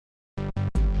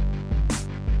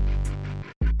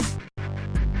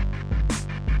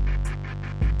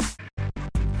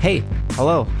Hey,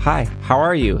 hello, hi, how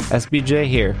are you? SBJ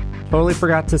here. Totally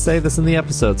forgot to say this in the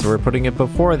episode, so we're putting it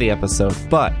before the episode,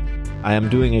 but I am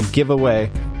doing a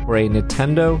giveaway for a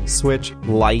Nintendo Switch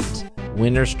Lite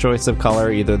winner's choice of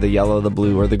color, either the yellow, the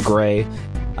blue, or the gray.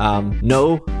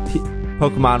 No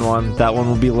Pokemon one, that one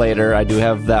will be later. I do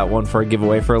have that one for a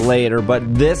giveaway for later, but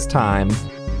this time,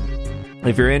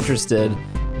 if you're interested,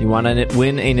 you want to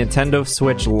win a Nintendo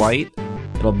Switch Lite,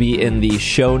 it'll be in the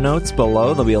show notes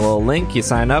below. There'll be a little link. You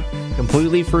sign up,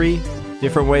 completely free.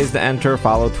 Different ways to enter.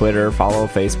 Follow Twitter, follow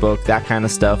Facebook, that kind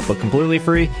of stuff, but completely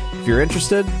free. If you're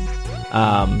interested,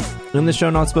 in the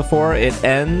show notes before, it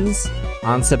ends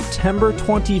on September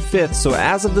 25th. So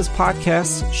as of this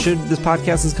podcast, this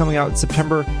podcast is coming out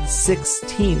September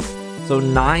 16th. So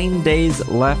 9 days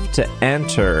left to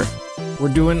enter. We're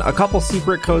doing a couple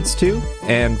secret codes too.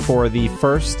 And for the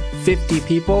first 50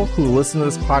 people who listen to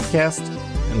this podcast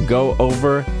and go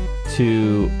over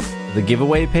to the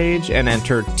giveaway page and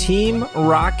enter Team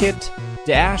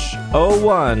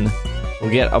Rocket-01, we'll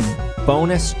get a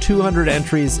bonus 200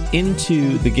 entries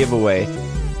into the giveaway.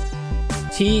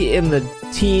 T in the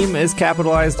team is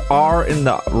capitalized, R in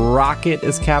the rocket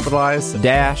is capitalized,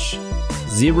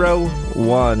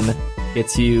 -01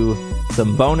 gets you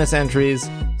some bonus entries.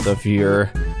 So if you're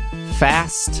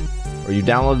fast or you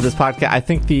downloaded this podcast, I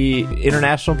think the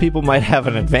international people might have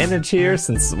an advantage here,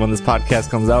 since when this podcast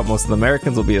comes out, most of the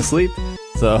Americans will be asleep.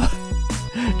 So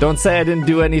don't say I didn't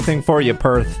do anything for you,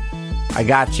 Perth. I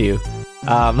got you.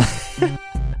 But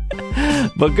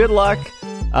good luck.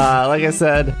 Like I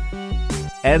said,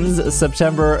 ends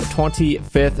September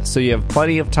 25th, so you have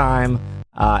plenty of time.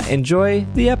 Enjoy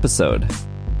the episode.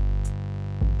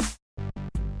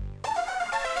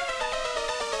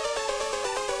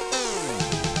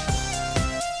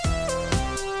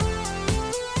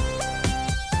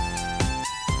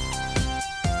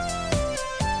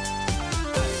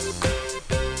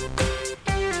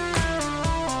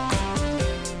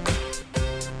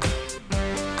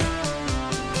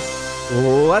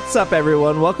 What's up,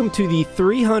 everyone? Welcome to the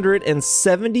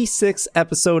 376th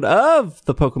episode of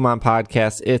the Pokemon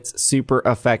Podcast. It's super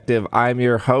effective. I'm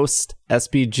your host,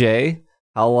 SBJ.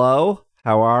 Hello,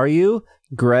 how are you?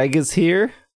 Greg is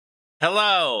here.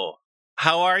 Hello,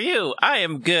 how are you? I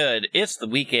am good. It's the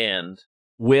weekend.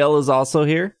 Will is also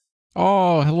here.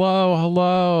 Oh,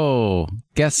 hello.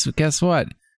 Guess what?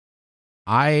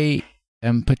 I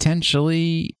am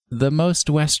potentially the most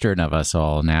Western of us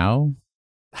all now.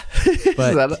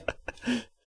 But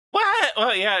what?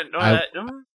 Well, yeah.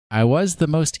 I was the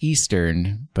most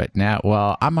Eastern, but now,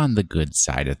 well, I'm on the good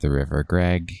side of the river,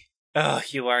 Greg. Oh,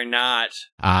 you are not.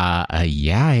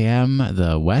 Yeah, I am.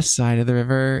 The west side of the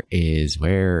river is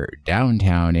where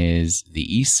downtown is. The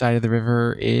east side of the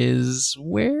river is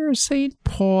where St.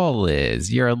 Paul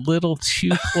is. You're a little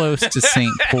too close to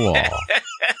St. Paul.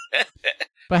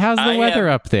 But how's the weather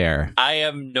up there? I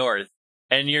am north.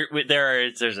 And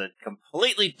there's a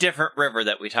completely different river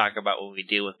that we talk about when we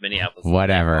deal with Minneapolis.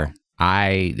 Whatever.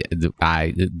 I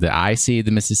see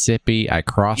the Mississippi. I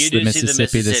crossed the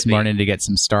Mississippi this morning to get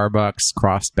some Starbucks.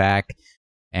 Crossed back,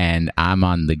 and I'm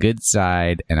on the good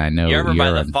side. And I know you're over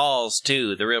by the falls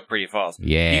too, the real pretty falls.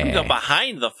 Yeah, you can go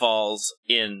behind the falls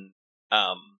in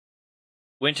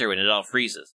winter when it all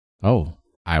freezes. Oh,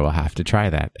 I will have to try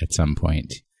that at some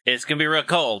point. It's gonna be real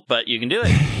cold, but you can do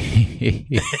it.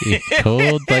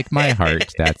 Cold like my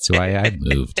heart. That's why I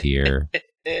moved here.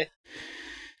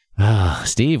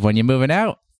 Steve, when you moving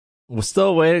out? We're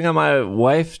still waiting on my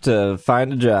wife to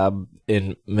find a job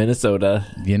in Minnesota.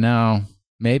 You know,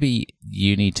 maybe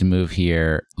you need to move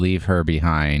here, leave her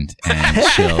behind, and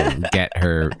she'll get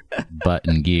her butt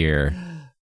in gear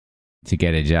to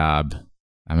get a job.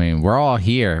 I mean, we're all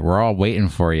here. We're all waiting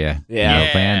for you.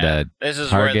 Yeah. This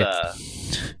is Target. Where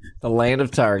the land of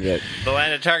Target. The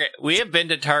land of Target. We have been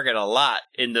to Target a lot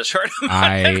in the short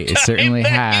amount of time certainly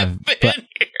have. But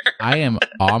here. I am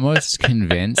almost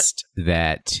convinced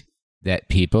that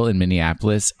people in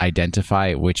Minneapolis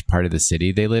identify which part of the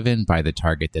city they live in by the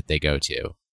Target that they go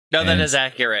to. No, that is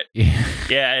accurate.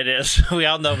 Yeah, it is. We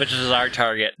all know which is our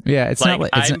Target. Yeah, it's like, not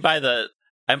like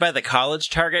I'm by the college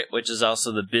Target, which is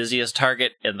also the busiest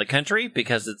Target in the country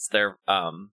because it's their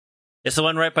it's the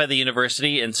one right by the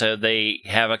university, and so they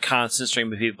have a constant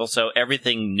stream of people. So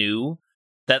everything new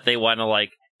that they want to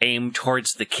like aim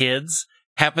towards the kids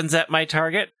happens at my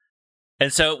Target.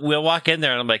 And so we'll walk in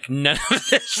there and I'm like, none of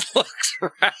this looks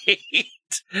right.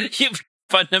 You've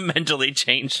fundamentally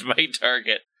changed my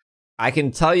Target. I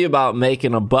can tell you about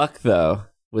making a buck, though,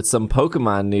 with some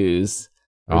Pokemon news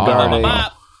regarding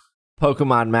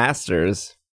Pokemon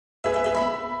Masters.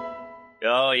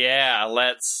 Oh yeah,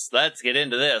 let's get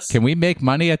into this. Can we make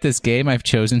money at this game I've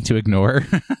chosen to ignore?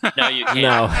 No, you can't.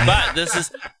 No. But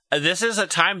this is a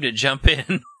time to jump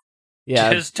in.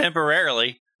 Yeah. Just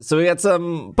temporarily. So we got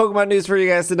some Pokemon news for you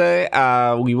guys today.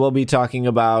 We will be talking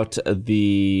about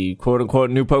the quote-unquote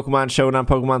new Pokemon shown on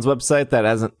Pokemon's website that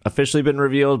hasn't officially been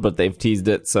revealed, but they've teased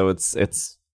it, so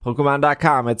it's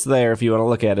Pokemon.com. It's there if you want to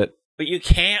look at it. But you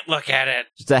can't look at it.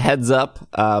 Just a heads up,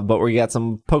 but we got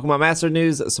some Pokemon Master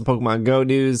news, some Pokemon Go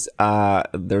news.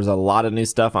 There's a lot of new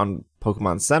stuff on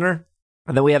Pokemon Center.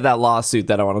 And then we have that lawsuit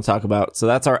that I want to talk about. So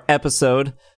that's our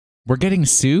episode. We're getting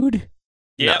sued?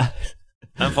 Yep. No.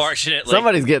 Unfortunately.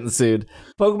 Somebody's getting sued.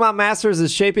 Pokemon Masters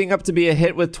is shaping up to be a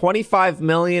hit with 25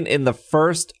 million in the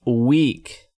first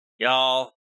week.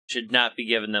 Y'all should not be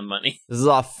giving them money. This is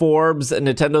off Forbes.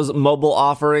 Nintendo's mobile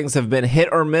offerings have been hit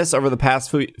or miss over the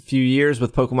past few years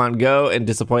with Pokemon Go and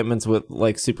disappointments with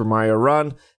like Super Mario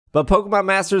Run. But Pokemon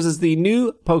Masters is the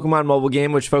new Pokemon mobile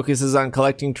game which focuses on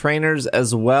collecting trainers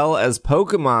as well as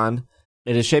Pokemon.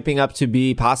 It is shaping up to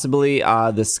be possibly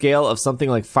the scale of something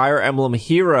like Fire Emblem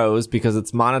Heroes because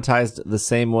it's monetized the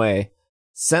same way.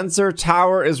 Sensor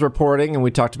Tower is reporting, and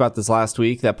we talked about this last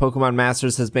week, that Pokemon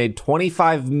Masters has made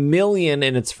 25 million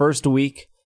in its first week,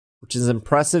 which is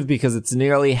impressive because it's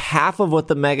nearly half of what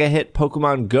the mega hit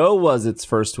Pokemon Go was its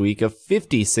first week of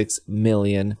 56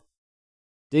 million.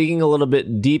 Digging a little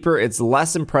bit deeper, it's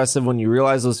less impressive when you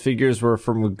realize those figures were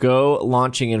from Go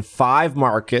launching in 5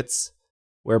 markets,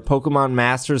 where Pokemon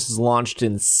Masters is launched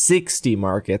in 60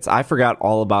 markets. I forgot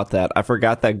all about that. I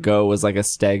forgot that Go was like a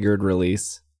staggered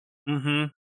release. Mm-hmm.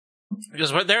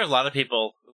 Because there are a lot of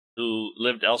people who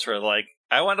lived elsewhere like,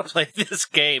 I want to play this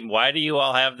game. Why do you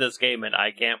all have this game and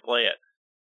I can't play it?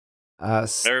 I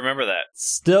remember that.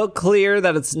 Still clear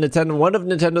that it's one of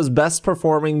Nintendo's best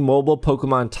performing mobile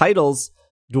Pokemon titles,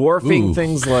 dwarfing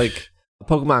things like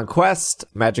Pokemon Quest,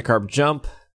 Magikarp Jump.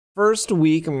 First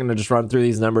week, I'm going to just run through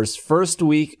these numbers. First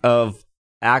week of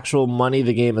actual money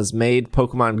the game has made,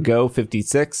 Pokemon Go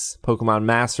 56, Pokemon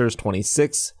Masters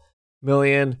 26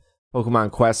 million, Pokemon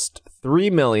Quest 3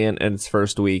 million in its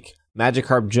first week,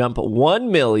 Magikarp Jump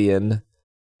 1 million,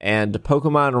 and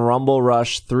Pokemon Rumble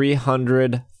Rush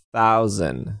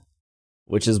 300,000,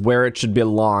 which is where it should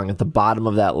belong, at the bottom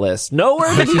of that list.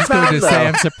 Nowhere to be found, though.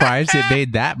 I'm surprised it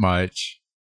made that much.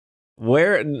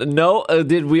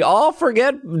 Did we all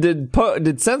forget?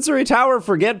 Did Sensory Tower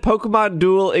forget Pokemon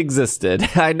Duel existed?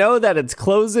 I know that it's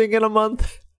closing in a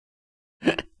month,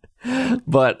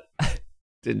 but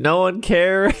did no one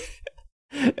care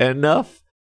enough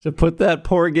to put that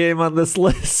poor game on this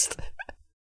list?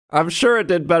 I'm sure it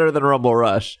did better than Rumble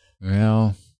Rush.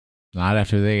 Well, not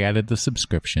after they added the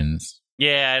subscriptions.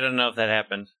 Yeah, I don't know if that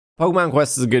happened. Pokemon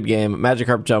Quest is a good game.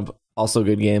 Magikarp Jump, also a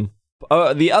good game.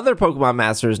 The other Pokemon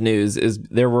Masters news is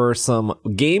there were some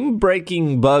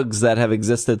game-breaking bugs that have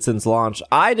existed since launch.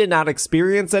 I did not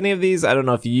experience any of these. I don't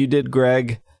know if you did,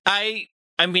 Greg. I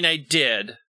mean, I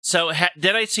did. So,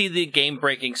 did I see the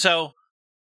game-breaking? So,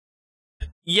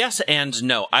 yes and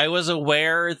no. I was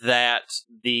aware that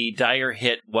the Dire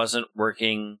Hit wasn't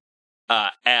working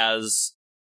as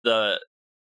the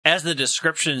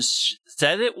description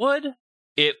said it would.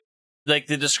 It, like,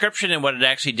 the description and what it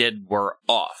actually did were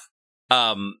off.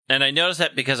 And I noticed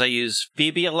that because I use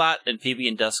Phoebe a lot, and Phoebe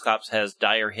in Dusclops has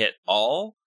Dire Hit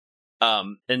All.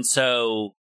 And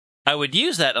so I would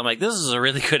use that. I'm like, this is a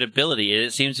really good ability, and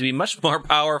it seems to be much more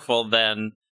powerful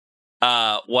than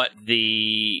what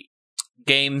the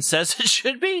game says it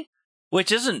should be,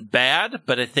 which isn't bad,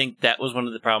 but I think that was one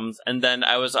of the problems. And then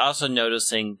I was also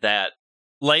noticing that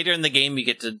later in the game, you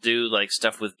get to do like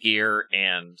stuff with gear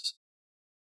and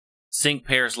sync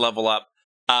pairs level up.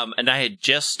 And I had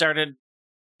just started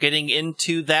getting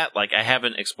into that. Like, I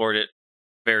haven't explored it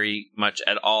very much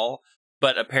at all,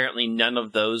 but apparently none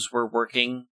of those were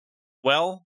working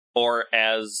well, or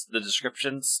as the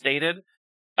description stated,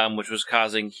 which was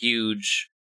causing huge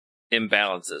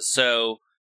imbalances. So,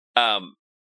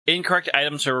 incorrect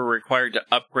items are required to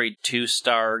upgrade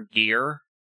 2-star gear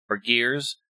or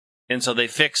gears, and so they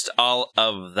fixed all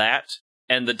of that.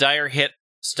 And the Dire Hit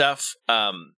stuff,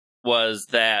 was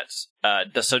that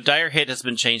so Dire Hit has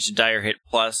been changed to Dire Hit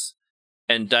Plus,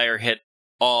 and Dire Hit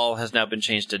All has now been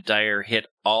changed to Dire Hit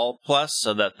All Plus,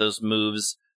 so that those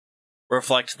moves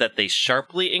reflect that they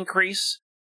sharply increase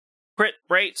crit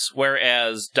rates,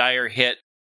 whereas Dire Hit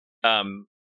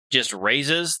just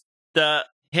raises the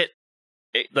hit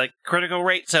like critical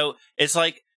rate. So it's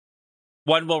like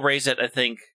one will raise it, I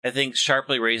think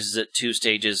sharply raises it 2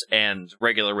 stages and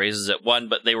regular raises it 1,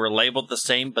 but they were labeled the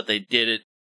same, but they did it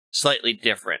slightly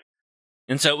different.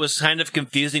 And so it was kind of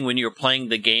confusing when you were playing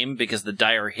the game because the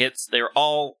dire hits, they were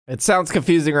all... It sounds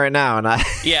confusing right now, and I...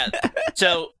 Yeah,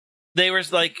 so they were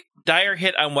like, dire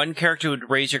hit on one character would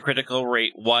raise your critical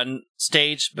rate 1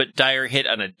 stage, but dire hit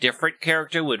on a different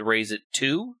character would raise it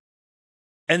 2.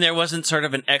 And there wasn't sort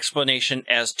of an explanation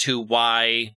as to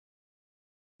why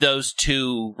those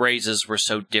 2 raises were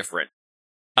so different.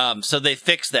 So they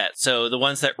fixed that. So the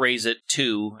ones that raise it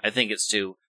 2, I think it's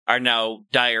 2, are now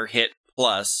dire hit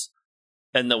plus,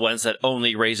 and the ones that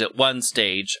only raise it 1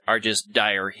 stage are just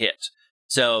dire hit.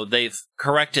 So they've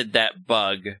corrected that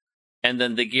bug, and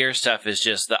then the gear stuff is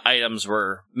just the items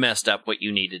were messed up what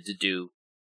you needed to do,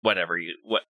 for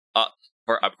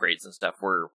upgrades and stuff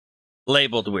were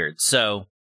labeled weird. So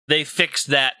they fixed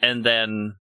that, and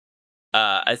then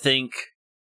I think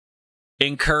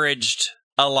encouraged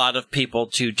a lot of people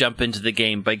to jump into the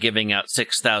game by giving out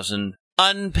 6,000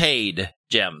 unpaid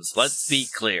gems. Let's be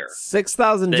clear.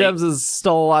 6,000 gems is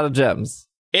still a lot of gems.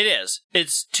 It is.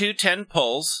 It's 210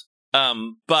 pulls,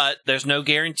 but there's no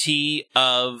guarantee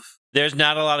of... There's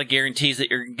not a lot of guarantees that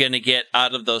you're going to get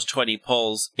out of those 20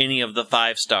 pulls any of the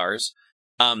 5 stars.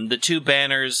 The 2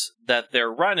 banners that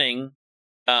they're running,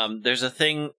 there's a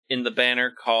thing in the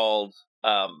banner called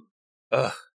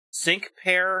sync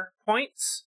pair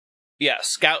points? Yeah,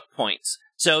 scout points.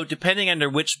 So depending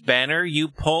on which banner you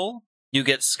pull, you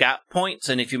get scout points,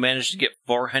 and if you manage to get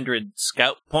 400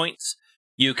 scout points,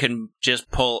 you can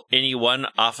just pull any one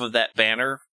off of that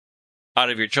banner out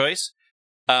of your choice.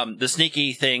 The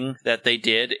sneaky thing that they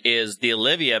did is the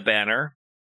Olivia banner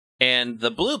and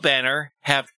the blue banner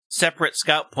have separate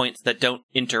scout points that don't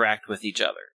interact with each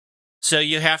other. So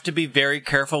you have to be very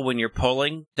careful when you're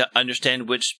pulling to understand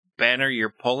which banner you're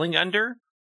pulling under,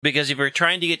 because if you're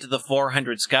trying to get to the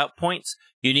 400 scout points,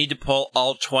 you need to pull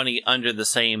all 20 under the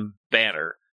same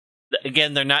banner.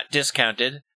 Again, they're not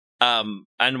discounted. On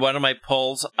one of my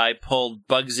pulls, I pulled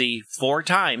Bugsy 4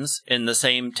 times in the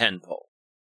same 10 pull.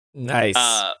 Nice.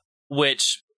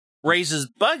 Which raises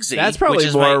Bugsy. That's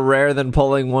probably more rare than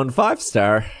pulling 1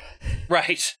 5-star.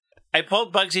 Right. I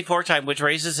pulled Bugsy 4 times, which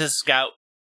raises his scout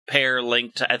pair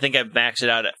link to, I think I've maxed it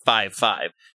out at 5/5,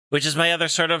 which is my other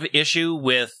sort of issue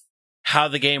with how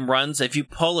the game runs. If you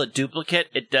pull a duplicate,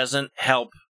 it doesn't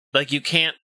help. Like, you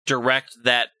can't direct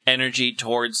that energy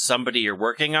towards somebody you're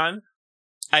working on.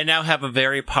 I now have a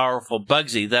very powerful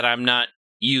Bugsy that I'm not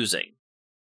using.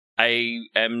 I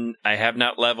have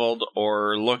not leveled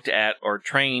or looked at or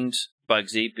trained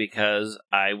Bugsy because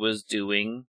I was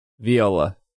doing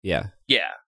Viola. Yeah. Yeah.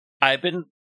 I've been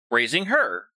raising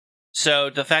her.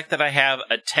 So the fact that I have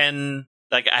I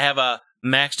have a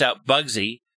maxed out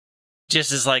Bugsy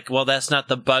just is like, well, that's not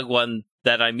the bug one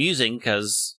that I'm using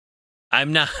because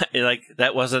I'm not, like,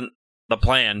 that wasn't the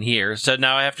plan here. So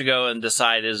now I have to go and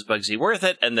decide, is Bugsy worth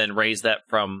it? And then raise that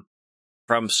from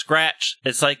scratch.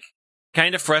 It's like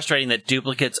kind of frustrating that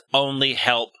duplicates only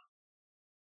help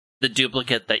the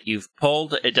duplicate that you've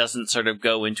pulled. It doesn't sort of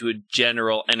go into a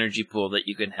general energy pool that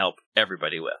you can help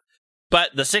everybody with.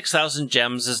 But the 6,000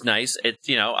 gems is nice. It's,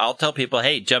 I'll tell people,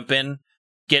 hey, jump in,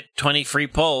 get 20 free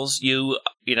pulls. You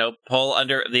pull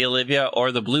under the Olivia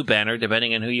or the blue banner,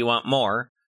 depending on who you want more.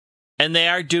 And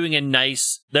they're doing an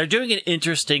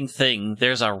interesting thing.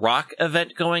 There's a rock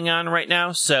event going on right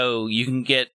now, so you can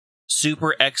get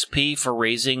super XP for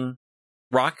raising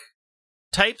rock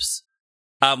types,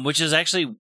 which is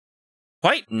actually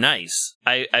quite nice.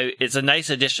 It's a nice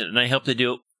addition, and I hope to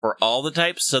do it for all the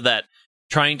types so that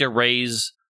trying to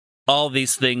raise all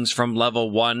these things from level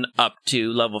 1 up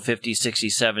to level 50, 60,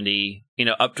 70,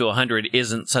 up to 100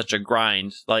 isn't such a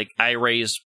grind. Like, I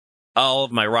raised all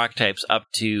of my rock types up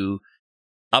into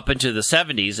the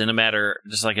 70s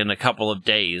in a couple of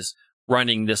days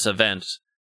running this event.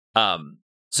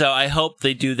 So I hope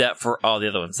they do that for all the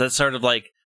other ones. That's sort of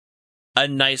like a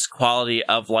nice quality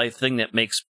of life thing that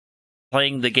makes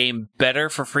playing the game better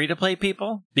for free-to-play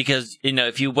people. Because,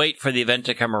 if you wait for the event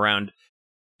to come around,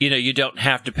 you don't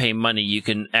have to pay money. You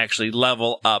can actually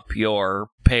level up your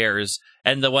pairs.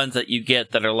 And the ones that you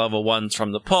get that are level 1s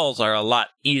from the pulls are a lot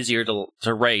easier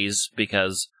to raise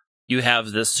because you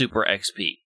have this super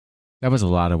XP. That was a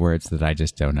lot of words that I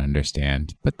just don't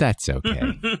understand, but that's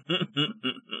okay.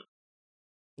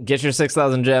 Get your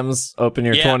 6,000 gems, open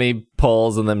your 20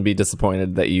 pulls, and then be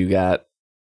disappointed that you got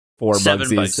 7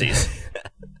 Bugsies.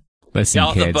 Listen,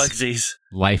 all kids, the Bugsies.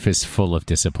 Life is full of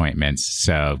disappointments,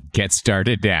 so get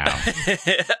started now.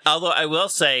 Although I will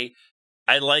say,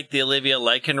 I like the Olivia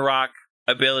Lycanroc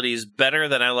abilities better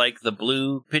than I like the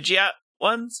blue Pidgeot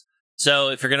ones. So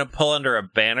if you're going to pull under a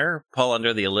banner, pull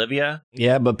under the Olivia.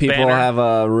 Yeah, but people banner. have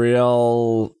a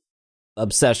real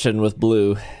obsession with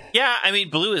Blue. Yeah, I mean,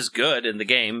 Blue is good in the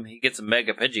game. He gets a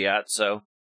Mega Pidgeot, so...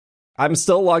 I'm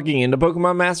still logging into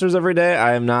Pokemon Masters every day.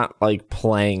 I am not,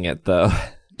 playing it, though.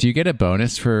 Do you get a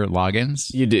bonus for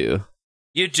logins? You do.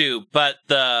 You do, but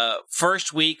the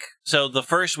first week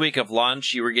of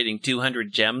launch, you were getting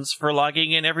 200 gems for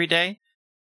logging in every day.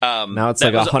 Now it's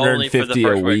like 150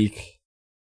 a week.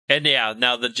 And yeah,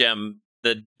 now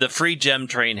the free gem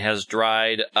train has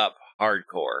dried up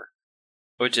hardcore,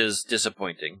 which is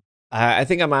disappointing. I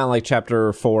think I'm on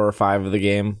chapter 4 or 5 of the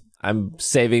game. I'm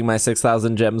saving my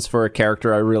 6,000 gems for a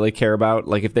character I really care about.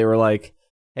 If they were like,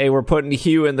 hey, we're putting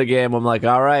Hugh in the game, I'm like,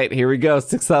 all right, here we go,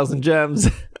 6,000 gems.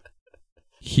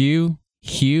 Hugh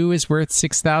is worth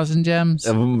 6,000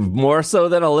 gems? More so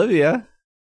than Olivia.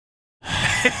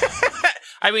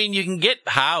 I mean, you can get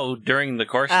How during the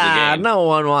course of the game. No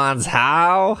one wants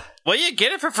How. Well, you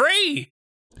get it for free.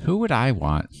 Who would I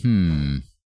want?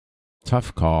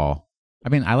 Tough call. I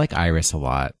mean, I like Iris a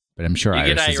lot, but I'm sure Iris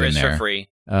is in there. You get Iris for free.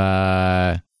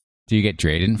 Do you get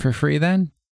Drayden for free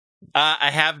then?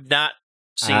 I have not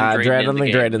seen Drayden. Drayden I don't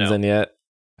think Drayden's in yet.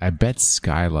 I bet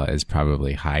Skyla is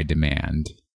probably high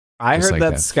demand. I heard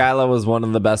that Skyla was one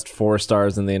of the best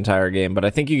 4-stars in the entire game, but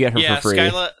I think you get her for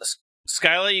free.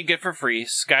 Skyla you get for free.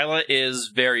 Skyla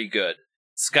is very good.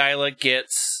 Skyla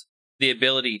gets the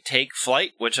ability Take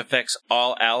Flight, which affects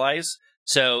all allies.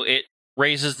 So it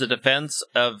raises the defense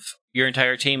of your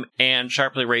entire team and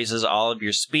sharply raises all of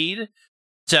your speed.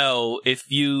 So if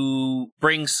you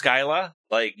bring Skyla,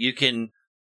 you can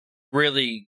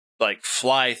really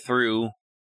fly through,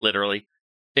 literally,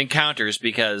 encounters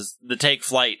because the Take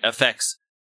Flight affects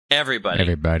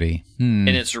everybody. And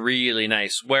it's really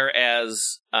nice.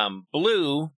 Whereas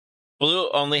Blue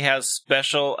only has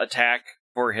special attack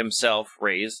for himself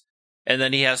raise, and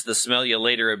then he has the Smell You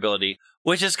Later ability,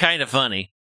 which is kind of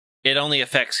funny. It only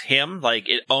affects him,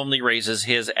 it only raises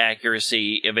his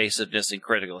accuracy, evasiveness, and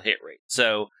critical hit rate.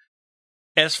 So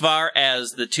as far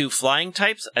as the two flying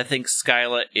types, I think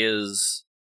Skyla is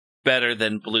better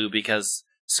than Blue because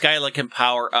Skyla can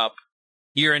power up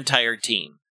your entire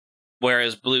team,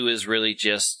 whereas Blue is really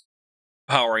just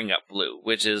powering up Blue,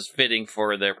 which is fitting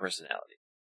for their personality.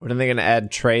 When are they going to add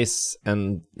Trace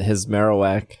and his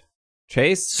Marowak?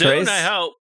 Chase? Soon, Trace? I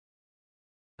hope.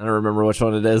 I don't remember which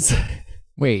one it is.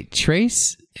 Wait,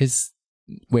 Trace is...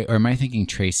 Wait, or am I thinking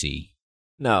Tracy?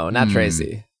 No, not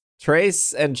Tracy.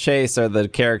 Trace and Chase are the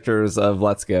characters of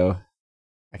Let's Go.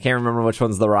 I can't remember which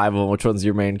one's the rival and which one's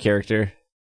your main character.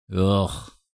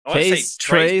 Ugh. Chase,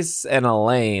 Trace, and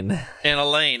Elaine.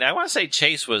 I want to say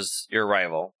Chase was your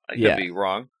rival. I could be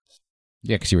wrong.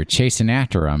 Yeah, because you were chasing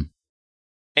after him.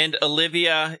 And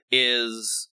Olivia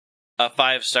is a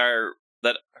 5-star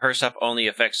that her stuff only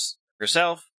affects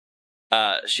herself.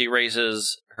 She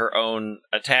raises her own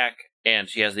attack, and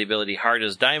she has the ability Hard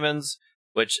as Diamonds,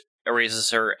 which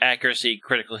raises her accuracy,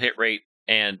 critical hit rate,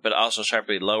 but also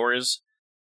sharply lowers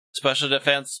special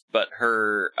defense. But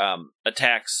her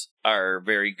attacks are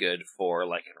very good for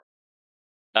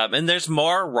and there's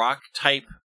more rock type.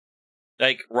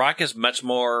 Rock is much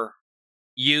more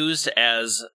used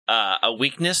as a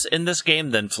weakness in this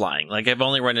game than flying. I've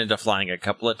only run into flying a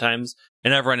couple of times,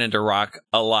 and I've run into rock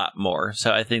a lot more.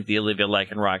 So I think the Olivia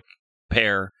Lycanroc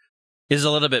pair is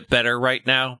a little bit better right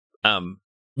now.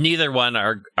 Neither one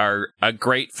are a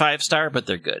great 5-star, but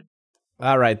they're good.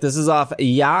 All right, this is off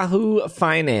Yahoo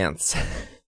Finance.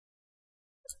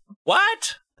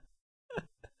 What?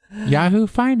 Yahoo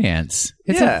Finance.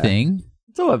 It's a thing.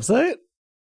 It's a website.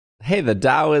 Hey, the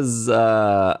Dow is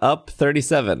up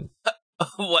 37.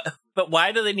 What? But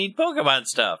why do they need Pokemon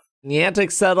stuff?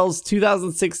 Niantic settles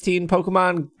 2016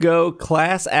 Pokemon Go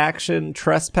class action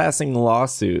trespassing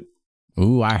lawsuit.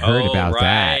 Ooh, I heard about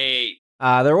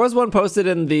that. There was one posted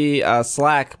in the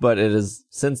Slack, but it has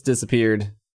since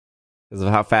disappeared because of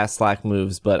how fast Slack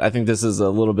moves. But I think this is a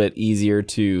little bit easier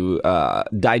to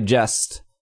digest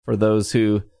for those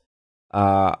who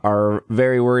are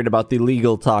very worried about the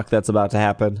legal talk that's about to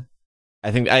happen. I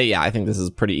think this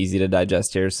is pretty easy to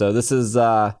digest here. So this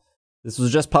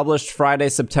was just published Friday,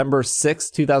 September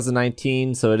 6th,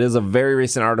 2019. So it is a very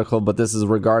recent article, but this is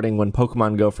regarding when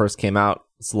Pokemon Go first came out.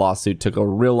 This lawsuit took a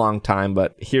real long time,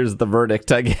 but here's the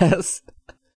verdict, I guess.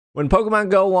 When Pokemon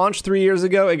Go launched 3 years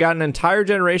ago, it got an entire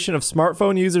generation of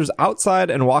smartphone users outside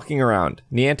and walking around.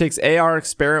 Niantic's AR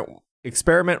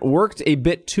experiment worked a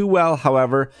bit too well,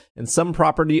 however, and some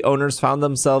property owners found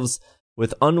themselves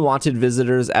with unwanted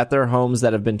visitors at their homes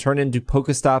that have been turned into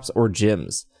Pokestops or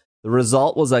gyms. The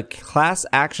result was a class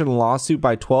action lawsuit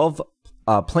by 12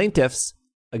 plaintiffs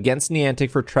against Niantic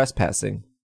for trespassing.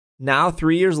 Now,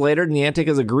 3 years later, Niantic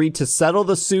has agreed to settle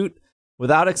the suit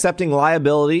without accepting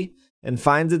liability, and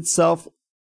finds itself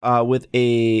with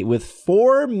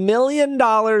 $4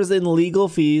 million in legal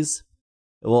fees.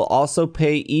 It will also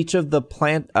pay each of the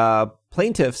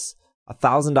plaintiffs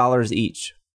 $1,000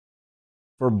 each.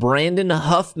 For Brandon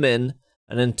Huffman,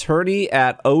 an attorney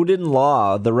at Odin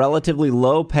Law, the relatively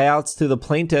low payouts to the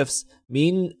plaintiffs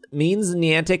means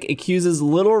Niantic accuses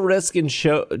little risk in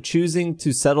choosing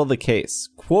to settle the case.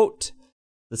 Quote,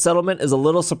 the settlement is a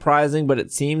little surprising, but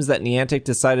it seems that Niantic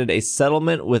decided a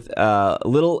settlement with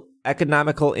little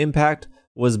economical impact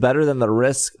was better than the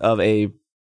risk of a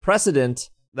precedent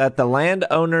that the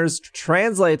landowners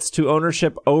translates to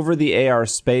ownership over the AR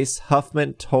space,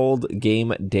 Huffman told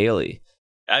Game Daily.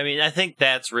 I mean, I think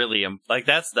that's really,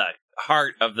 that's the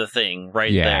heart of the thing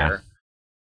right there.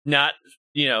 Not,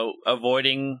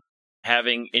 avoiding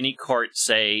having any court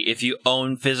say, if you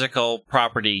own physical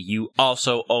property, you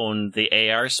also own the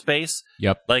AR space.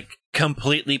 Yep.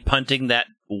 Completely punting that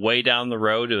way down the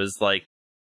road. It was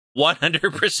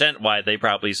 100% why they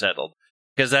probably settled.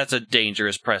 Because that's a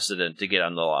dangerous precedent to get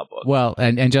on the law book. Well,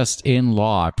 and just in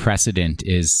law, precedent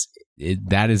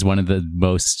that is one of the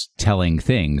most telling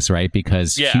things, right?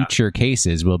 Because future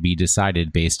cases will be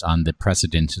decided based on the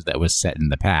precedent that was set in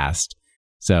the past.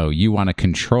 So you want to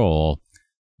control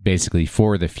basically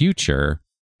for the future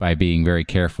by being very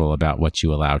careful about what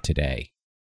you allow today.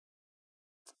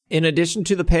 In addition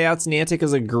to the payouts, Niantic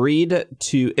has agreed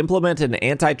to implement an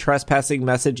anti-trespassing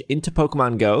message into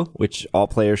Pokemon Go, which all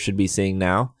players should be seeing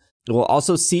now. It will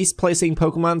also cease placing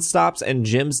Pokemon stops and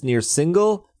gyms near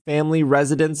single-family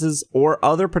residences or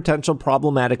other potential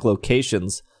problematic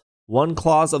locations. One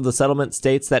clause of the settlement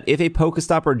states that if a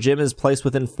Pokestop or gym is placed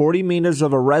within 40 meters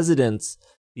of a residence,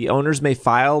 the owners may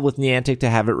file with Niantic to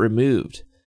have it removed.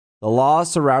 The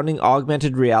laws surrounding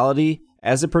augmented reality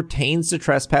as it pertains to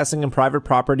trespassing and private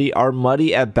property are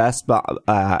muddy at best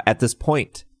at this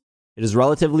point. It is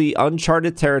relatively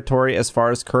uncharted territory as far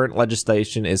as current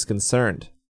legislation is concerned.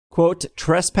 Quote,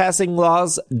 trespassing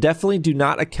laws definitely do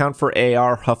not account for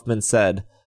AR, Huffman said.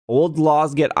 Old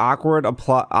laws get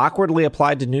awkwardly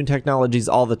applied to new technologies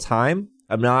all the time.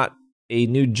 I'm not a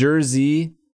New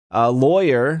Jersey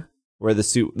lawyer where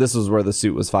this was where the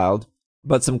suit was filed.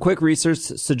 But some quick research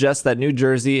suggests that New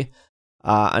Jersey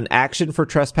an action for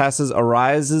trespasses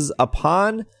arises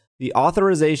upon the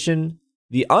unauthorization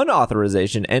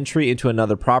entry into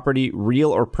another property,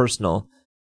 real or personal.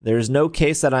 There is no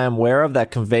case that I am aware of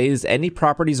that conveys any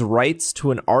property's rights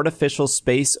to an artificial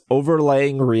space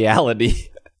overlaying reality.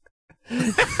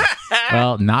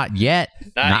 Well, not yet.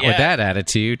 Not with that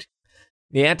attitude.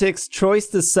 Niantic's choice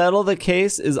to settle the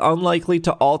case is unlikely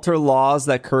to alter laws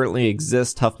that currently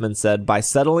exist, Huffman said. By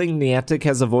settling, Niantic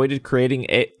has avoided creating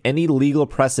any legal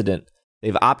precedent.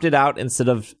 They've opted out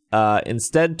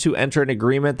instead to enter an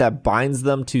agreement that binds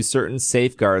them to certain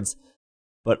safeguards,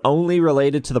 but only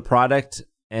related to the product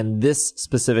and this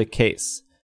specific case.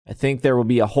 I think there will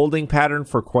be a holding pattern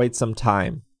for quite some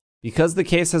time. Because the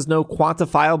case has no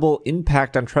quantifiable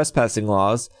impact on trespassing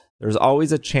laws, there's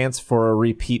always a chance for a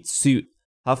repeat suit.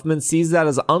 Huffman sees that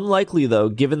as unlikely, though,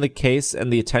 given the case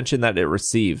and the attention that it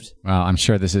received. Well, I'm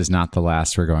sure this is not the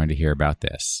last we're going to hear about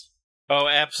this. Oh,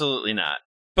 absolutely not.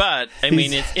 But, I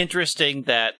mean, it's interesting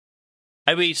that,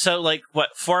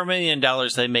 $4 million,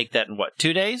 they make that in,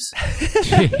 2 days?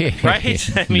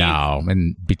 Right? No,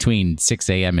 in between 6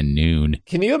 a.m. and noon.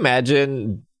 Can you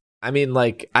imagine... I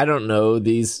don't know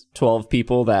these 12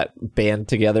 people that band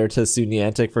together to sue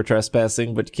Niantic for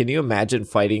trespassing, but can you imagine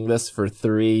fighting this for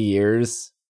 3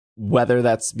 years? Whether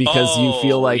that's because you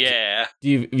feel like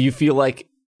you feel like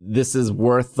this is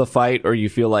worth the fight, or you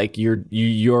feel like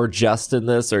you're just in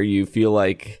this, or you feel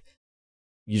like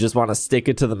you just want to stick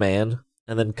it to the man,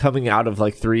 and then coming out of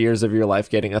 3 years of your life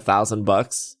getting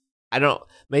 $1,000. I don't.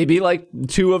 Maybe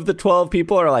 2 of the 12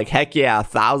 people are like, heck yeah,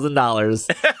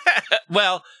 $1,000.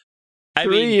 Well.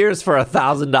 3 years for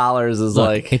 $1,000 is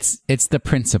look, it's the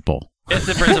principle. It's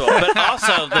the principle. But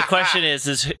also the question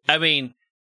is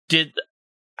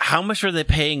how much were they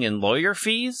paying in lawyer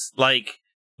fees?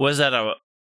 Was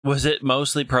it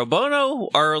mostly pro bono,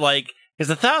 or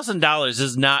because $1,000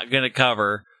 is not going to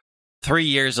cover 3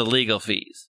 years of legal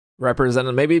fees?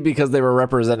 Maybe because they were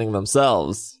representing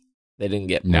themselves. They didn't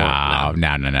get more. No.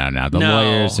 The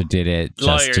lawyers did it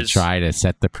just to try to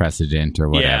set the precedent or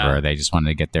whatever. Yeah. They just wanted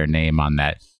to get their name on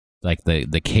that,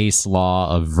 the case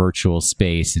law of virtual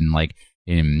space. And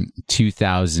in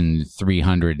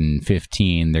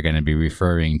 2315, they're going to be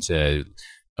referring to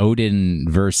Odin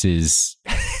versus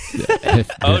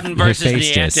Odin versus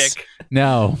Niantic.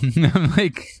 No,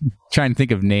 I'm trying to think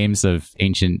of names of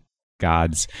ancient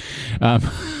gods.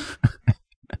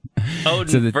 Odin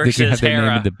so that versus they can have their Hera.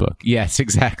 name in the book. Yes,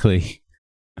 exactly.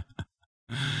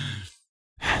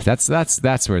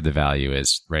 That's where the value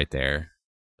is right there.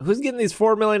 Who's getting these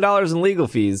 $4 million in legal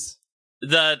fees?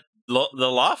 The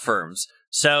law firms.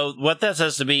 So what that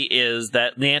says to me is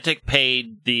that Niantic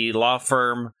paid the law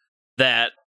firm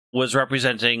that was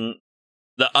representing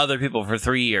the other people for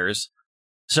 3 years.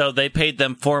 So they paid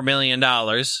them $4 million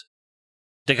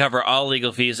to cover all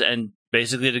legal fees and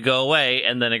basically to go away,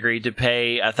 and then agreed to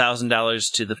pay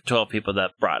 $1,000 to the 12 people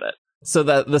that brought it. So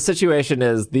the situation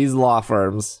is these law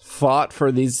firms fought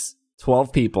for these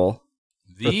 12 people.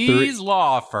 These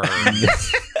law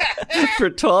firms.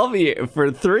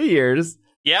 for 3 years.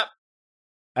 Yep.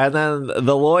 And then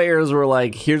the lawyers were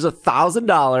like, here's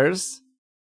 $1,000.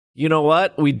 You know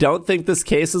what? We don't think this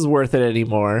case is worth it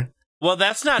anymore. Well,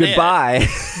 that's not Goodbye.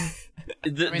 it.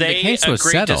 The They case was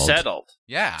agreed to settled. settle.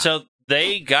 Yeah. So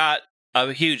they got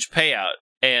a huge payout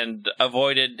and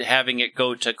avoided having it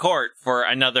go to court for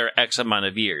another X amount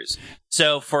of years.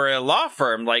 So for a law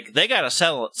firm, like, they got a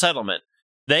settlement.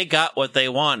 They got what they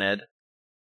wanted.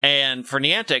 And for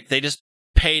Niantic, they just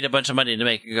paid a bunch of money to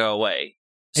make it go away.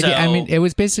 So, I mean, it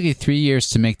was basically 3 years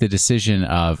to make the decision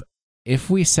of, if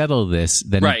we settle this,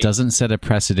 then Right. it doesn't set a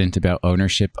precedent about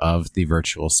ownership of the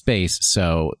virtual space.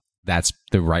 So that's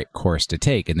the right course to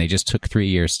take. And they just took 3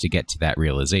 years to get to that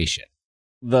realization.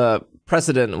 The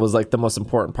precedent was like the most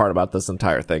important part about this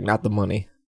entire thing, not the money.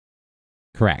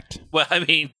 Correct. well, I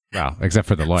mean, Well, except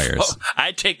for the lawyers.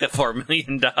 I'd take the $4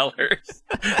 million,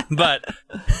 but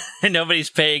nobody's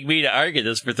paying me to argue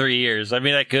this for 3 years. I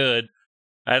mean, I could.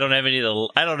 I don't have any of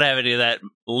that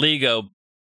Lego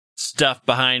stuff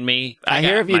behind me. I got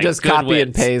hear if you my just good copy and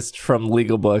wits. paste from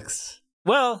legal books,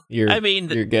 Well, you're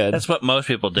good. that's what most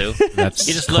people do. That's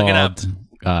You just look it up.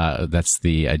 That's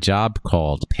a job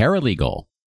called paralegal,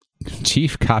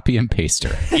 chief copy and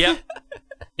paster. Yep.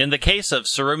 In the case of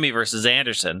Surumi versus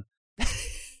Anderson,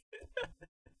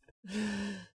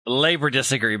 labor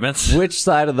disagreements. Which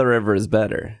side of the river is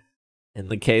better? In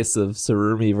the case of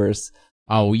Surumi versus...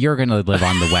 Oh, you're going to live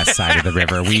on the west side of the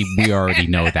river. We already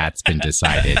know that's been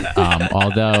decided.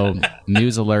 Although,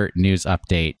 news alert, news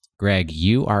update, Greg,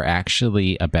 you are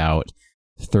actually about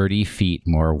 30 feet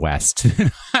more west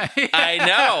than I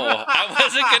know. I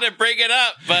wasn't going to bring it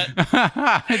up, but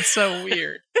it's so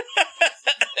weird.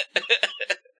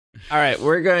 All right,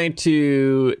 we're going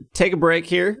to take a break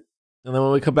here. And then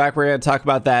when we come back, we're going to talk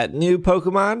about that new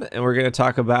Pokemon. And we're going to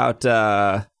talk about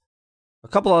a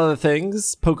couple other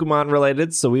things Pokemon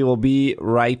related. So we will be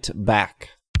right back.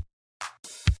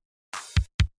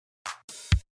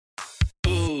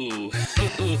 ooh.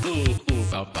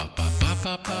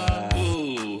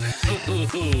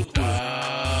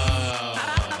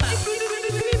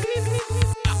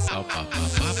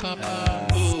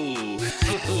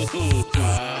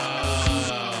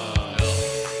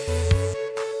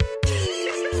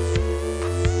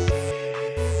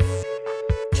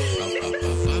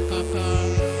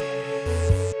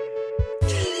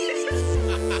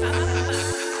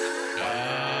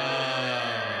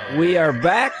 We are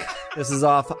back. This is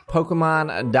off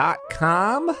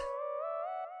Pokemon.com.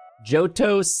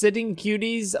 Johto Sitting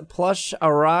Cuties plush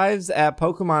arrives at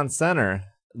Pokemon Center.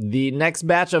 The next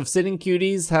batch of Sitting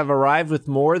Cuties have arrived with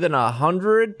more than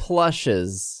 100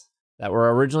 plushes that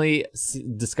were originally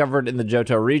discovered in the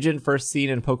Johto region, first seen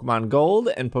in Pokemon Gold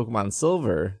and Pokemon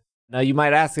Silver. Now you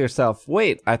might ask yourself,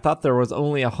 wait, I thought there was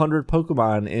only 100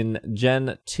 Pokemon in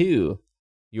Gen 2.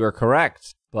 You are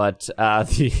correct. But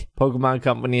the Pokemon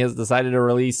Company has decided to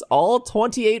release all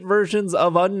 28 versions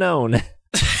of Unknown.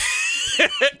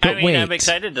 I mean, wait. I'm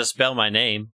excited to spell my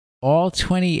name. All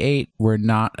 28 were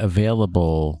not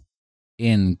available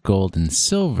in Gold and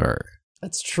Silver.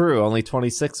 That's true. Only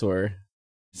 26 were.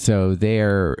 So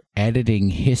they're editing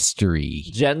history.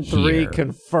 Gen 3 here.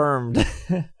 confirmed.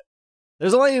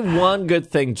 There's only one good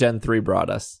thing Gen 3 brought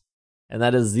us, and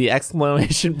that is the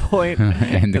exclamation point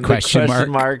and the question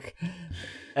mark.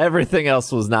 Everything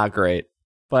else was not great.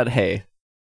 But hey,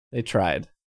 they tried.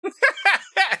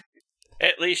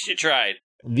 At least you tried.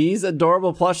 These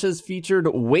adorable plushes featured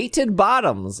weighted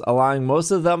bottoms, allowing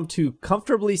most of them to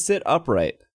comfortably sit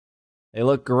upright. They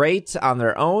look great on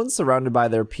their own, surrounded by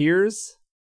their peers.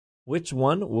 Which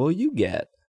one will you get?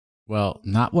 Well,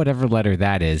 not whatever letter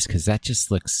that is, because that just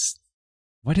looks...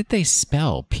 What did they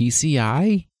spell?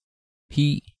 PCI?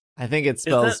 I think it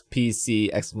spells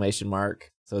PC exclamation mark.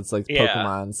 So it's like Yeah.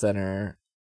 Pokemon Center.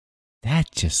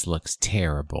 That just looks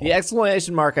terrible. The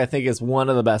exclamation mark, I think, is one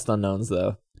of the best unknowns,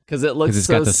 though. Because it looks Because it's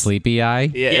so got the sleepy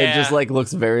eye? Yeah, it just like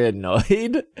looks very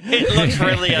annoyed. It looks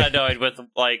really annoyed with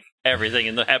like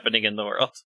everything happening in the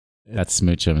world. That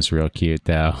Smoochum's real cute,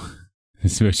 though.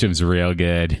 Smoochum's real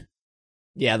good.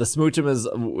 Yeah, the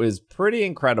Smoochum is pretty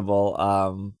incredible.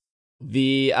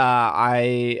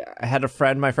 I had a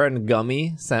friend, my friend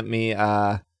Gummy, sent me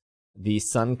the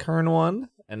Sunkern one,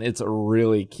 and it's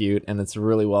really cute and it's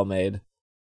really well made.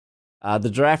 The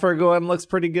Giraffe one looks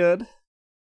pretty good.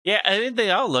 Yeah, I think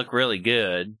they all look really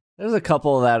good. There's a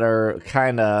couple that are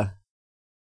kind of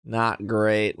not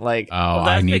great. Like, oh,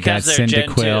 I need that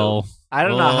Cyndaquil. I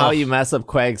don't know how you mess up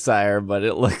Quagsire, but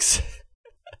it looks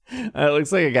it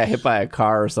looks like it got hit by a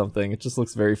car or something. It just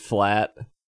looks very flat.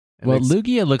 Well,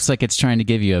 Lugia looks like it's trying to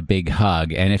give you a big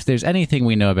hug, and if there's anything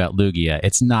we know about Lugia,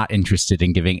 it's not interested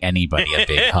in giving anybody a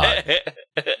big hug.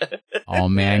 Oh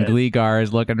man, Gligar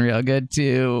is looking real good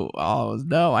too. Oh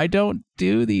no, I don't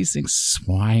do these things.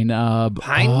 Swinub.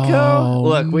 Pineco? Oh,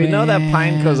 look, we know that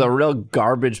man. Pineco's a real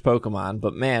garbage Pokemon,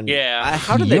 but man, Yeah.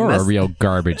 how did they You're mess a real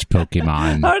garbage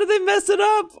Pokemon. How did they mess it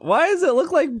up? Why does it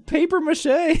look like paper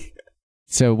mache?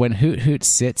 So when Hoot Hoot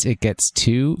sits, it gets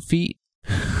 2 feet.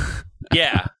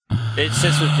 Yeah, it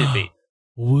sits with 2 feet.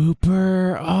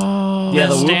 Wooper. Oh, Yeah,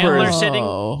 the the Stantler Wooper- sitting.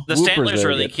 Oh. The Wooper's Stantler's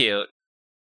very really good. cute.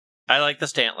 I like the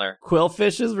Stantler.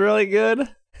 Quillfish is really good.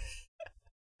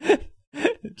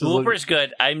 Wooper's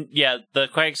good. The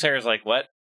Quagsire is like, what?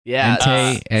 Yeah,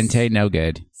 Entei, no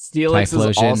good. Steelix is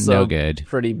Typhlosion, also no good.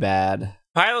 pretty bad.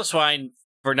 Piloswine,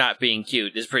 for not being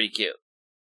cute, is pretty cute.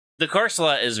 The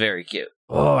Corsola is very cute.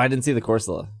 Oh, I didn't see the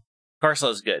Corsola.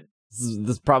 Corsola's good.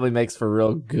 This probably makes for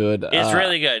real good. It's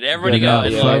really good. Everybody good go. enough.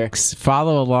 and Yeah. look. Folks,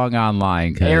 follow along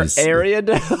online because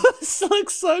Ariados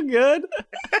looks so good.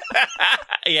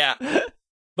 Yeah.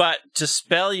 But to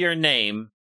spell your name,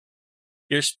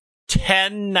 there's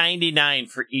 $10.99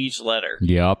 for each letter.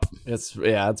 Yup. It's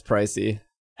pricey.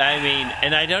 I mean,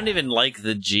 and I don't even like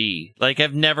the G. Like,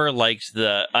 I've never liked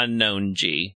the unknown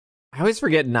G. I always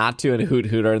forget Natu and Hoot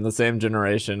Hoot are in the same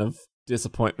generation of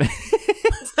disappointment.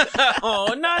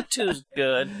 Oh, not too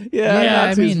good. yeah,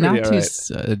 I Natu's mean, pretty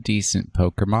Natu's a decent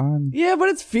Pokemon. Yeah, but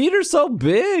its feet are so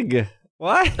big.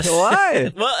 Why?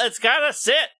 Why? Well, it's gotta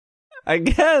sit. I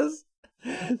guess.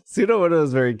 Sudowoodo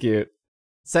is very cute.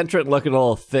 Centret looking a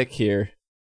little thick here.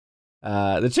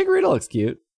 The Chikorita looks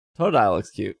cute. Totodile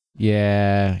looks cute.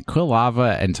 Yeah,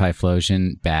 Quilava and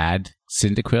Typhlosion, bad.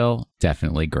 Cyndaquil,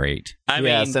 definitely great. I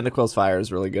yeah, mean, Cyndaquil's fire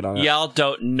is really good on it. y'all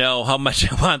don't know how much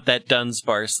I want that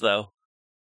Dunsparce, though.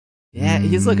 Yeah,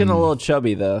 he's looking a little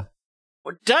chubby though.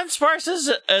 Well, Dunsparce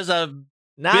is a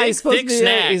Nah, Big, he's supposed thick to be.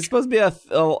 snack. He's supposed to be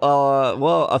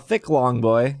a thick long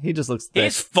boy. He just looks thick.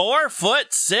 He's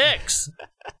 4'6".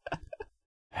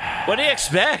 What do you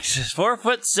expect?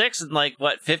 4'6" and like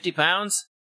what, 50 pounds?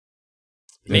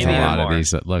 There's Maybe a even lot more. of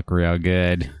these that look real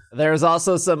good. There's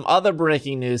also some other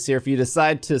breaking news here. If you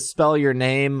decide to spell your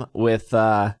name with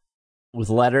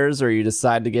letters, or you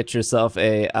decide to get yourself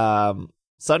a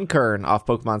Sunkern off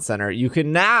Pokemon Center, you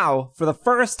can now, for the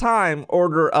first time,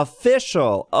 order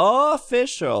official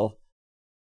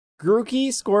Grookey,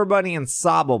 Scorbunny, and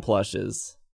Sobble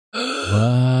plushes.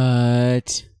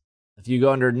 What? If you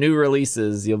go under new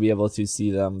releases, you'll be able to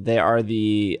see them. They are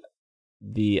the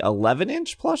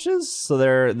 11-inch plushes. So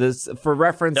they're this, for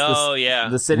reference. Oh, yeah.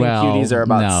 The sitting Well, cuties are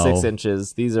about no. 6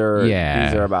 inches. These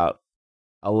are about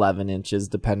 11 inches,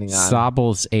 depending on.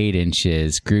 Sobble's 8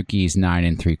 inches, Grookey's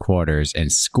 9 3/4, and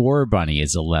Scorbunny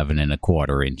is 11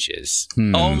 1/4 inches.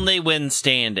 Only when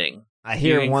standing. I You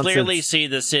hear can once clearly it's- see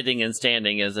the sitting and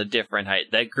standing as a different height.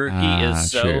 That Grookey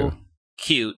is so true.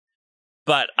 cute.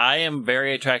 But I am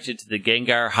very attracted to the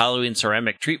Gengar Halloween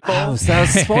ceramic treat bowl. Oh, so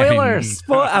spoiler!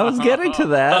 I was getting to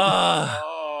that.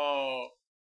 All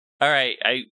right,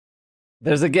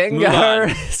 There's a Move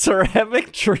Gengar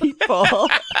ceramic treat bowl.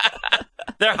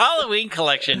 their Halloween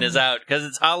collection is out because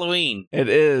it's Halloween. It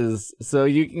is. So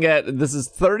you can get, this is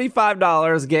 $35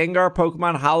 Gengar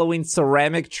Pokemon Halloween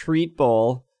ceramic treat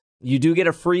bowl. You do get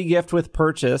a free gift with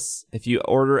purchase if you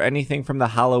order anything from the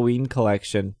Halloween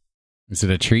collection. Is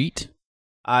it a treat?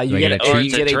 You Do I get, get a you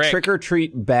treat? get It's a a trick.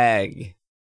 trick-or-treat bag.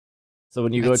 So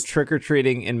when you That's- go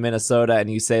trick-or-treating in Minnesota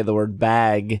and you say the word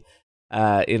bag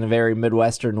in a very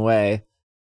Midwestern way,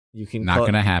 you can Not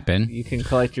going to happen. you can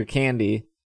collect your candy.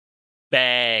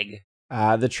 Bag.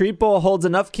 The treat bowl holds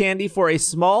enough candy for a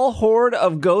small horde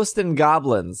of ghosts and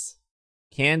goblins.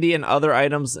 Candy and other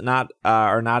items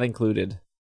are not included.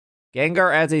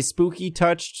 Gengar adds a spooky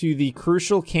touch to the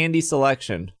crucial candy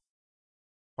selection.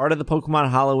 Part of the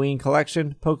Pokemon Halloween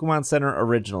collection, Pokemon Center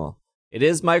original. It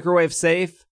is microwave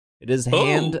safe. It is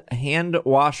hand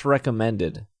wash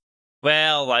recommended.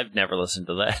 Well, I've never listened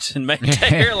to that in my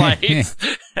entire life.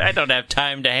 I don't have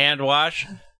time to hand wash.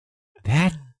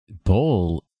 That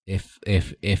bowl, if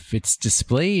it's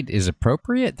displayed is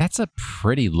appropriate, that's a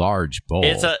pretty large bowl.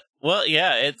 It's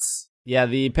Yeah,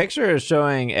 the picture is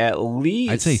showing at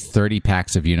least... I'd say 30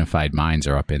 packs of Unified Minds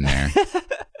are up in there.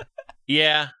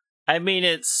 Yeah. I mean,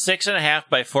 it's 6.5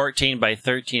 by 14 by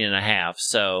 13.5,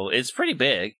 so it's pretty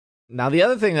big. Now, the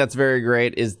other thing that's very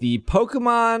great is the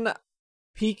Pokemon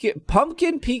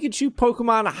Pumpkin Pikachu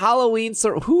Pokemon Halloween...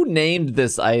 Who named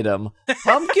this item?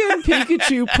 Pumpkin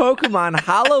Pikachu Pokemon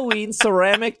Halloween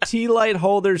Ceramic Tea Light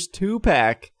Holders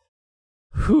 2-pack.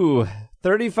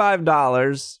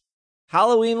 $35.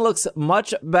 Halloween looks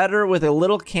much better with a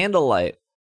little candlelight.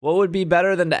 What would be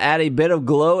better than to add a bit of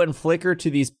glow and flicker to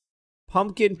these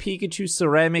Pumpkin Pikachu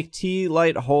ceramic tea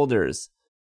light holders?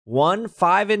 One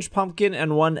 5-inch pumpkin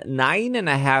and one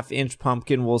 9.5-inch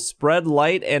pumpkin will spread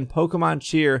light and Pokemon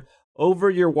cheer over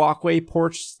your walkway,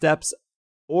 porch steps,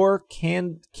 or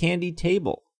candy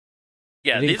table.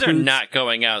 Yeah, these are not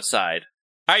going outside.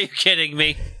 Are you kidding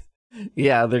me?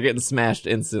 Yeah, they're getting smashed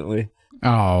instantly.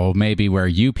 Oh, maybe where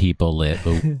you people live.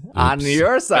 On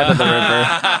your side of the river.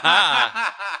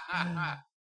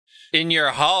 In your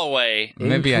hallway.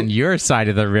 Maybe on your side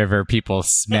of the river, people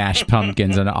smash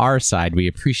pumpkins. On our side, we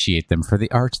appreciate them for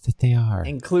the art that they are.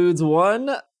 Includes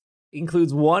one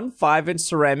 5-inch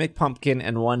ceramic pumpkin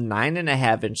and one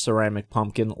 9.5-inch ceramic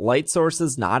pumpkin. Light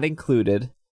sources not included.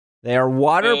 They are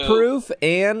waterproof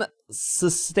and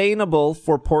sustainable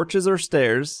for porches or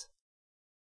stairs.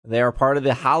 They are part of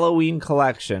the Halloween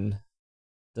collection.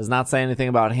 Does not say anything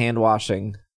about hand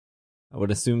washing. I would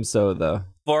assume so, though.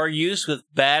 For use with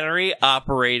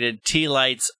battery-operated tea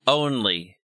lights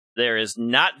only. There is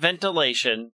not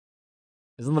ventilation.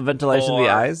 Isn't the ventilation the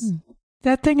eyes?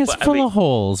 That thing is full of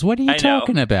holes. What are you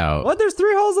talking about? What? There's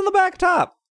 3 holes in the back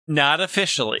top. Not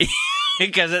officially.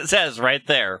 Because it says right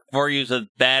there, for use with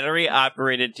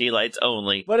battery-operated tea lights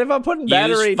only. But if I'm putting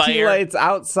battery tea lights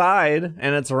outside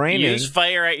and it's raining... Use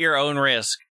fire at your own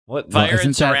risk. What? Fire isn't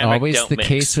and ceramic that always don't the mix.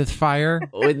 case with fire?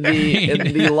 In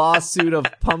the lawsuit of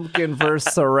pumpkin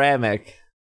versus ceramic.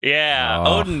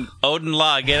 Yeah, Odin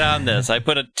Law, get on this. I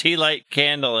put a tea light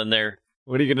candle in there.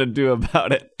 What are you going to do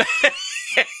about it?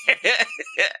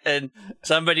 And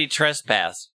somebody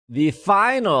trespassed. The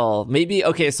final, maybe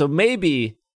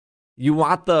you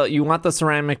want the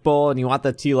ceramic bowl and you want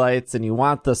the tea lights and you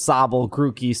want the Sobble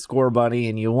Grookey Score Bunny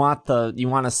and you want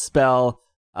to spell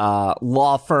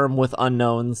law firm with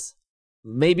unknowns.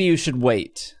 Maybe you should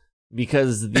wait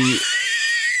because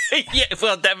yeah,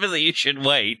 well, definitely you should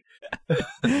wait.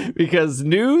 Because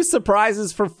new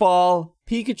surprises for fall,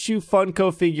 Pikachu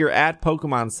Funko figure at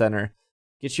Pokemon Center.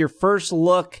 Get your first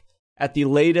look at the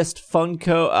latest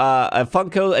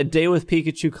Funko A Day with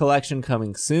Pikachu collection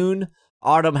coming soon.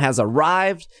 Autumn has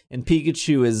arrived, and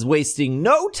Pikachu is wasting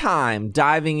no time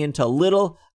diving into a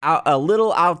little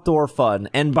outdoor fun.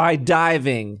 And by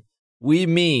diving, we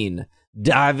mean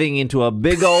diving into a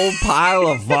big old pile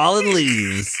of fallen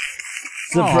leaves.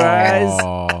 Surprises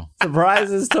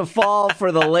to fall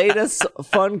for the latest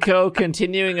Funko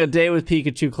Continuing A Day with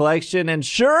Pikachu collection. And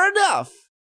sure enough,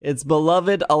 its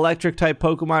beloved electric-type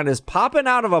Pokemon is popping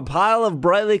out of a pile of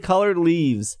brightly colored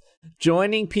leaves.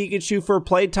 Joining Pikachu for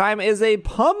playtime is a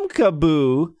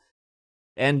Pumpkaboo.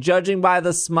 And judging by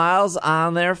the smiles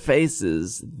on their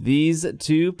faces, these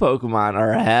 2 Pokemon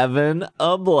are having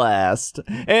a blast.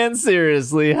 And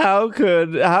seriously, how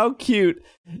cute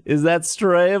is that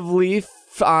stray of leaf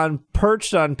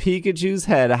perched on Pikachu's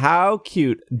head? How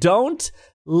cute. Don't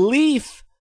leaf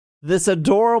this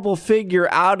adorable figure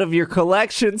out of your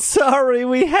collection. Sorry,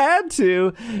 we had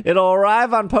to. It'll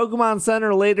arrive on Pokemon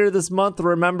Center later this month.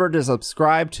 Remember to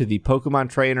subscribe to the Pokemon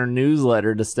Trainer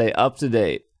newsletter to stay up to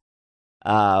date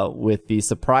with the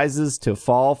surprises to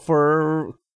fall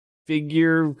for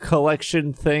figure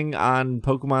collection thing on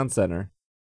Pokemon Center.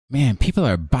 Man, people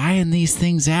are buying these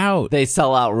things out. They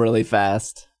sell out really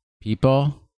fast.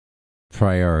 People,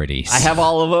 priorities. I have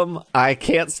all of them. I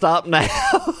can't stop now.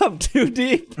 I'm too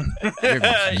deep.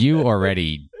 You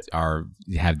already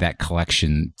have that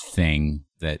collection thing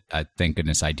that thank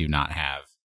goodness I do not have.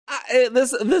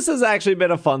 This has actually been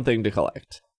a fun thing to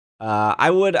collect. I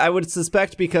would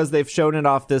suspect because they've shown it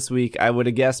off this week. I would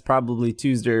have guessed probably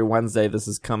Tuesday or Wednesday. This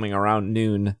is coming around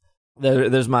noon.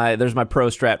 There's my pro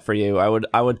strat for you.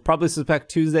 I would probably suspect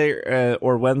Tuesday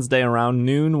or Wednesday around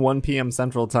noon, 1 p.m.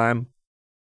 Central Time.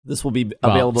 This will be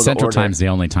available. Central to order. Time's the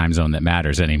only time zone that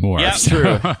matters anymore. Yeah, so.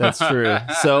 True. That's true.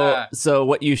 So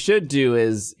what you should do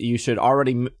is you should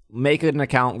already make an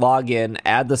account, log in,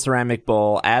 add the ceramic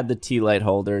bowl, add the tea light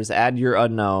holders, add your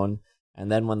unknown,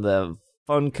 and then when the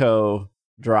Funko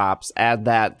drops, add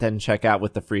that, then check out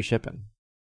with the free shipping.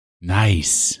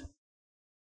 Nice.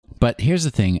 But here's the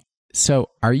thing. So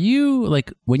are you,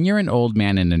 like, when you're an old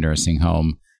man in a nursing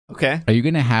home, Okay. Are you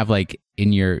going to have like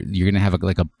you're going to have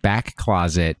like a back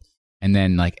closet, and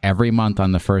then like every month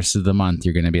on the first of the month,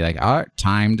 you're going to be like, oh,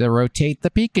 time to rotate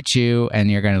the Pikachu. And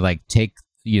you're going to like take,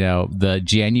 the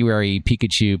January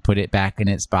Pikachu, put it back in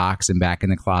its box and back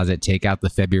in the closet, take out the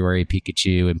February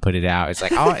Pikachu and put it out. It's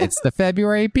like, oh, it's the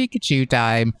February Pikachu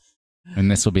time.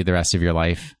 And this will be the rest of your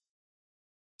life.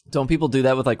 Don't people do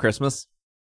that with like Christmas?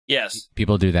 Yes.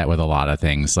 People do that with a lot of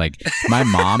things. Like my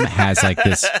mom has like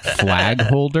this flag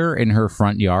holder in her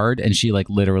front yard, and she like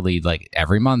literally like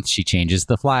every month she changes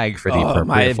the flag for the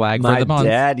appropriate flag for the month. My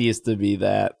dad used to be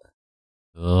that.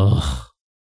 Ugh.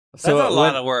 That's a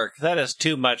lot of work. That is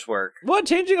too much work. What,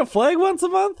 changing a flag once a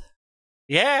month?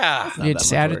 Yeah. You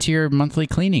just add it to your monthly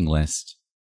cleaning list.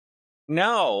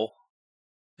 No.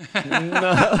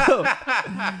 No.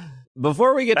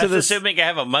 Before we get to this, assuming I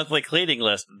have a monthly cleaning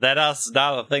list. That's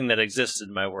not a thing that exists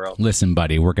in my world. Listen,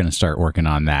 buddy, we're going to start working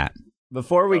on that.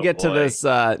 Before we get to this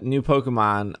new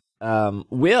Pokemon,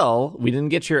 Will, we didn't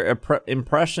get your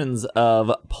impressions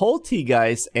of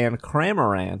Poltegeist and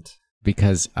Cramorant.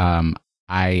 Because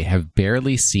I have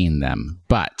barely seen them,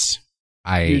 but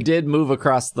You did move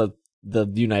across the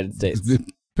United States.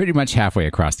 Pretty much halfway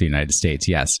across the United States,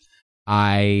 yes.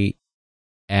 I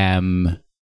am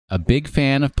a big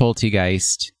fan of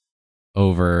Poltegeist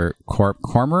over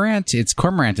Cormorant.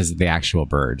 Cormorant is the actual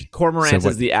bird. Cormorant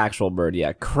is the actual bird,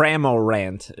 yeah.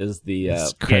 Cramorant is the...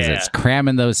 It's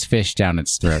cramming those fish down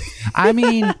its throat. I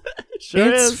mean,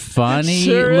 it's funny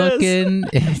looking.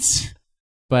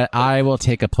 But I will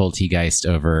take a Poltegeist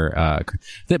over...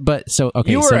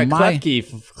 You were a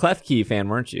Klefki fan,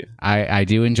 weren't you? I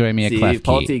do enjoy me a Klefki.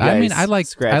 Poltegeist I mean, I like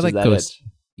those... itch.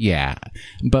 Yeah,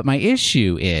 but my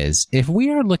issue is, if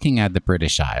we are looking at the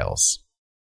British Isles,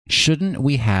 shouldn't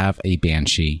we have a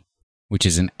Banshee, which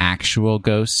is an actual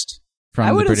ghost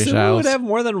from the British Isles? I would assume we would have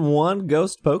more than one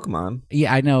ghost Pokemon.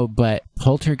 Yeah, I know, but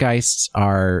poltergeists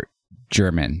are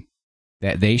German.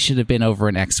 That they should have been over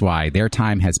in XY. Their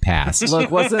time has passed. Look,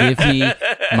 give me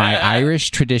my Irish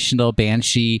traditional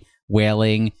Banshee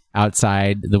wailing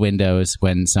outside the windows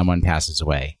when someone passes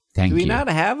away. Thank you. Do we not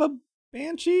have a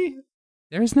Banshee?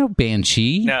 There is no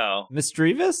Banshee. No.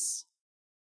 Misdreavus?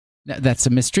 No, that's a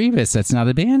Misdreavus. That's not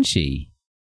a Banshee.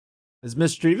 Is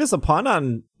Misdreavus a pun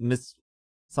on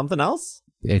something else?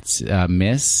 It's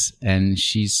Miss, and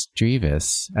she's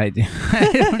Drevis. I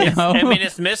don't know. I mean,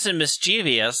 it's Miss and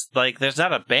Mischievous. Like, there's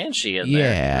not a Banshee in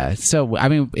there. Yeah. So, I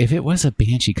mean, if it was a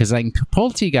Banshee, because like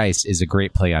Poltegeist is a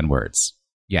great play on words.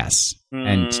 Yes.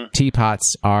 And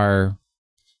teapots are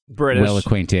British. Well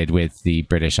acquainted with the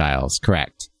British Isles.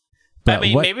 Correct. But I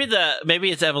mean, maybe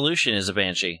its evolution is a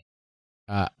Banshee.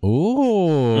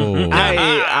 Ooh.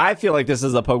 I feel like this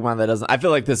is a Pokemon that doesn't... I feel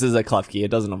like this is a Klefki.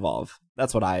 It doesn't evolve.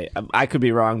 That's what I could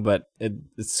be wrong, but it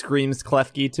screams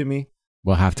Klefki to me.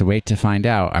 We'll have to wait to find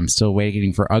out. I'm still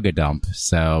waiting for Ugadump,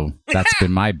 so that's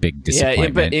been my big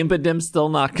disappointment. Yeah, Impidim's still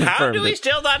not confirmed. How do we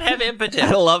still not have Impidim?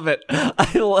 I love it.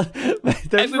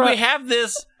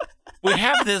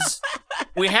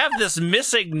 We have this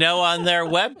missing no on their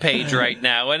webpage right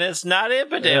now, and it's not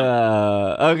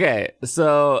Impidim. Okay,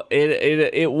 so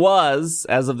it was,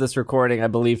 as of this recording, I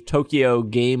believe Tokyo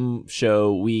Game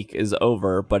Show week is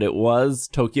over, but it was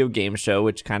Tokyo Game Show,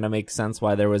 which kind of makes sense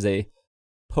why there was a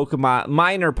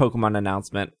minor Pokemon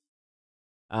announcement.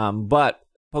 But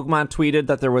Pokemon tweeted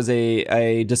that there was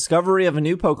a discovery of a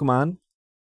new Pokemon,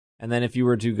 and then if you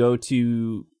were to go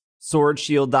to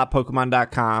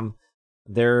swordshield.pokemon.com,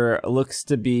 there looks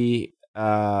to be,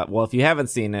 if you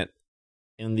haven't seen it,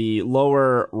 in the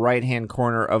lower right-hand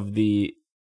corner of the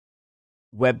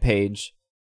webpage,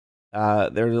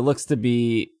 there looks to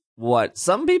be what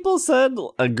some people said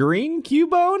a green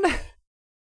Cubone.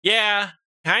 Yeah,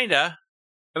 kinda.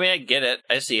 I mean, I get it.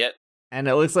 I see it. And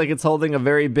it looks like it's holding a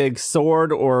very big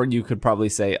sword, or you could probably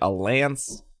say a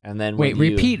lance. And then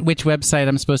repeat which website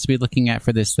I'm supposed to be looking at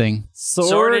for this thing.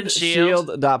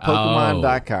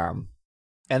 Swordshield.pokemon.com.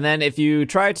 And then if you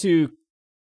try to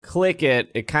click it,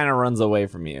 it kind of runs away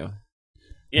from you.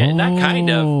 Yeah, not kind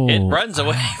of. It runs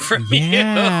away from you.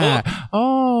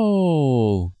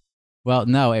 Oh. Well,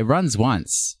 no, it runs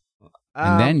once.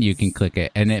 And then you can click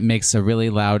it, and it makes a really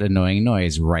loud, annoying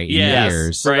noise in your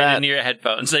ears. So right in your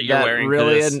headphones that you're wearing.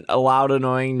 Really loud,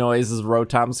 annoying noise is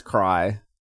Rotom's cry.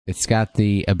 It's got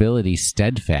the ability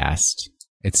Steadfast.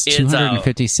 It's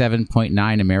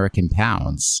 257.9 American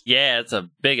pounds. Yeah, it's a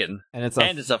biggin. And it's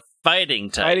a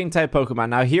fighting type. Fighting type Pokemon.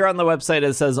 Now, here on the website,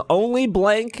 it says, only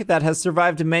blank that has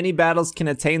survived many battles can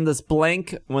attain this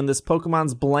blank. When this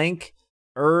Pokemon's blank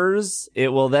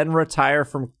it will then retire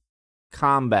from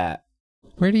combat.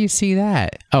 Where do you see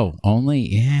that? Oh, only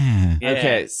yeah. Yeah.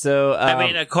 Okay, so I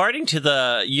mean, according to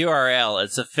the URL,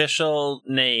 its official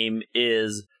name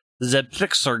is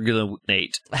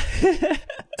Zepixargnate.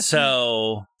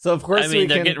 So of course I mean,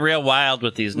 they're getting real wild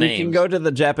with these names. We can go to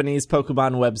the Japanese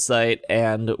Pokemon website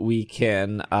and we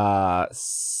can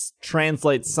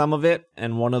translate some of it.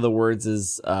 And one of the words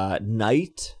is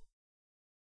knight,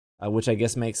 which I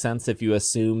guess makes sense if you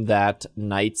assume that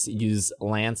knights use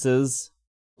lances.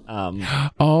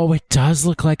 Oh, it does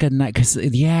look like a knight because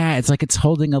it's like it's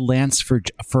holding a lance for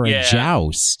a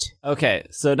joust. Okay,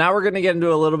 so now we're going to get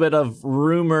into a little bit of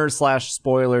rumor /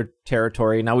 spoiler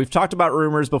territory. Now we've talked about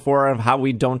rumors before of how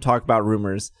we don't talk about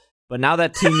rumors, but now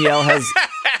that Team Yell has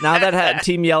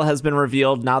Team Yell has been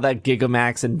revealed, now that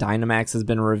Gigamax and Dynamax has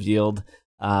been revealed,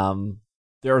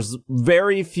 there's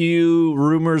very few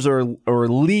rumors or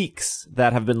leaks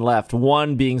that have been left.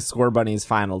 One being Scorbunny's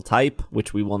final type,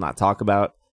 which we will not talk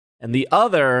about. And the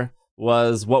other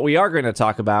was what we are going to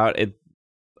talk about.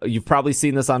 You've probably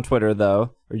seen this on Twitter,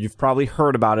 though, or you've probably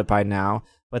heard about it by now.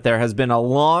 But there has been a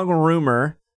long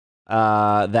rumor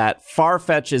that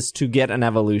Farfetch is to get an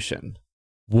evolution.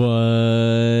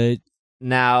 What?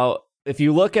 Now, if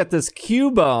you look at this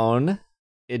Cubone,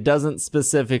 it doesn't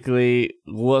specifically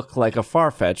look like a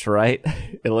Farfetch, right?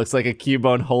 It looks like a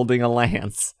Cubone holding a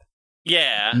lance.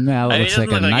 Yeah. No, it looks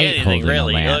like a knight holding a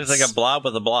lance. It looks like a blob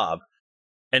with a blob.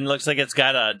 And it looks like it's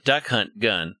got a duck hunt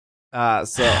gun.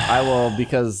 So I will,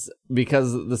 because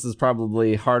this is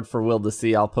probably hard for Will to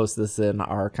see, I'll post this in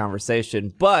our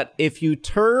conversation. But if you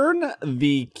turn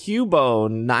the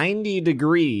Cubone 90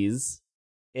 degrees,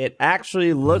 it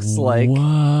actually looks like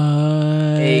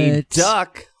a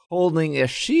duck holding a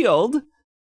shield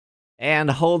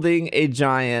and holding a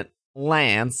giant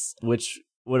lance, which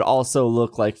would also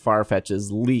look like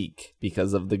Farfetch's leak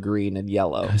because of the green and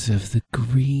yellow. Because of the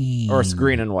green. Or it's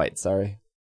green and white, sorry.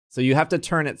 So you have to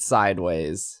turn it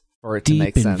sideways for it to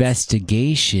make sense. Deep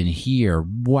investigation here.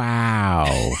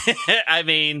 Wow. I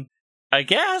mean, I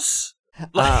guess.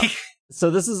 So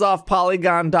this is off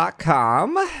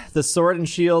Polygon.com. The Sword and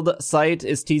Shield site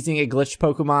is teasing a glitched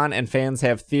Pokemon, and fans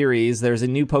have theories. There's a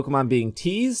new Pokemon being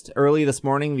teased. Early this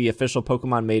morning, the official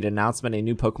Pokemon made an announcement. A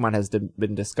new Pokemon has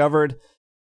been discovered.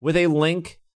 With a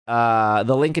link,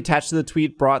 the link attached to the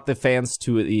tweet brought the fans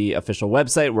to the official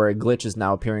website, where a glitch is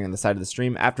now appearing on the side of the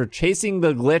stream. After chasing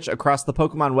the glitch across the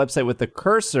Pokemon website with the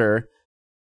cursor,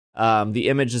 the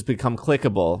image has become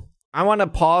clickable. I want to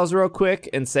pause real quick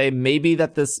and say maybe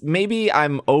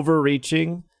I'm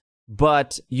overreaching,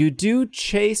 but you do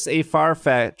chase a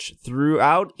Farfetch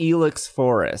throughout Elix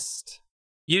Forest.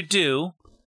 You do.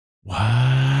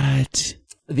 What?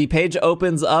 The page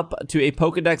opens up to a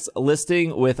Pokedex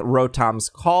listing with Rotom's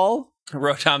call.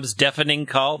 Rotom's deafening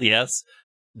call, yes.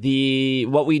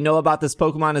 What we know about this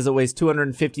Pokemon is it weighs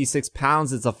 256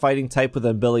 pounds. It's a fighting type with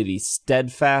the ability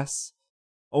Steadfast.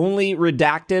 Only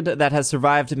Redacted that has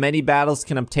survived many battles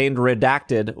can obtain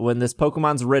Redacted. When this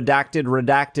Pokemon's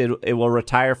redacted, it will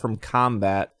retire from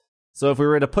combat. So if we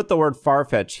were to put the word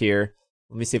Farfetch here,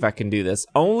 let me see if I can do this.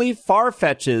 Only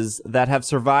Farfetches that have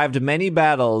survived many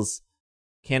battles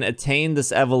can attain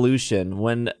this evolution.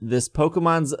 When this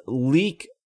Pokemon's leak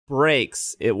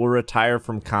breaks, it will retire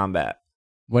from combat.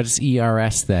 What is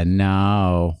ERS then?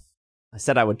 No. I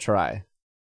said I would try.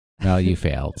 Well, you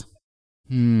failed.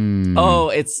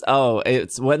 It's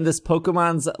when this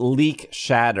Pokemon's leak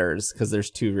shatters, because there's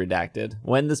two redacted.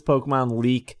 When this Pokemon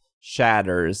leak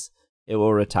shatters, it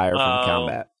will retire from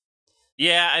combat.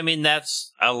 Yeah, I mean,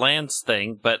 that's a lance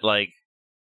thing, but, like,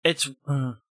 it's...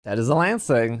 That is a lance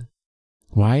thing.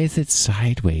 Why is it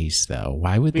sideways, though?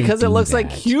 Why would they Because do it looks that? like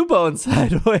Cubone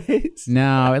sideways.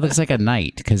 No, it looks like a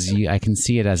knight, because I can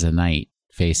see it as a knight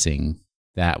facing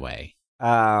that way.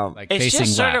 It's facing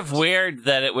just sort left. of weird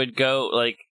that it would go,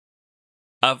 like,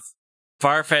 a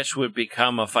Farfetch would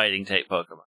become a fighting type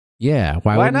Pokemon. Yeah,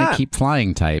 why wouldn't not? it keep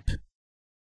flying type?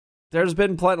 There's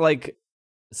been like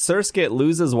Surskit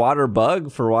loses water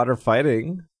bug for water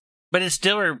fighting. But it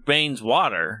still remains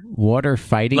water. Water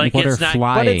fighting, Like, water it's not-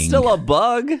 flying. But it's still a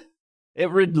bug.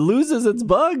 It loses its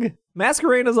bug.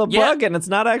 Masquerain is a bug, and it's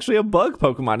not actually a bug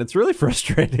Pokemon. It's really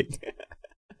frustrating.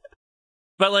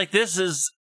 But, like, this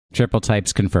is... Triple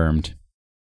types confirmed.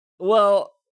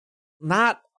 Well,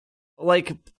 not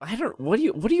like I don't. What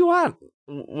do you want?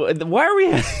 Why are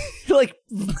we like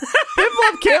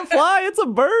Piplup can't fly? It's a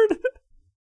bird.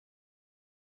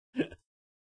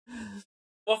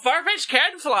 Well, Farfetch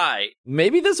can fly.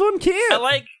 Maybe this one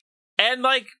can't. And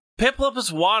Piplup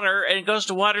is water, and it goes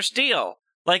to water steel.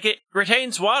 Like, it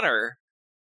retains water.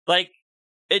 Like,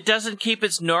 it doesn't keep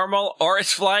its normal or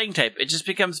its flying type. It just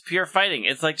becomes pure fighting.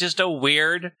 It's like just a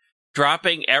weird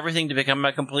dropping everything to become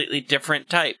a completely different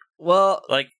type. Well,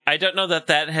 Like, I don't know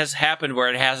that has happened where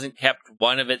it hasn't kept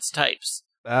one of its types.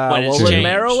 when it's with changed.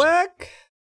 Marowak?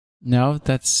 No,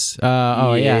 that's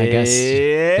I guess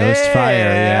Ghost Fire.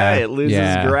 Yeah, it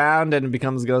loses ground and it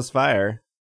becomes Ghost Fire.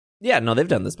 Yeah, no, they've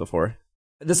done this before.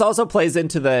 This also plays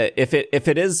into the if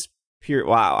it is pure.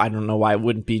 Wow, I don't know why it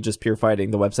wouldn't be just pure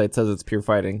fighting. The website says it's pure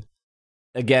fighting.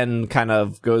 Again, kind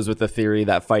of goes with the theory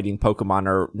that fighting Pokemon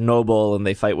are noble and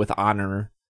they fight with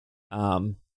honor.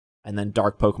 And then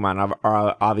dark Pokemon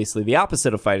are obviously the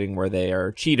opposite of fighting, where they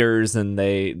are cheaters and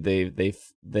they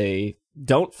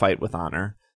don't fight with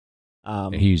honor.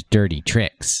 They use dirty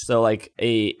tricks. So like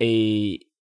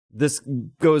this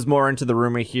goes more into the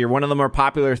rumor here. One of the more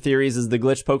popular theories is the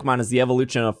glitched Pokemon is the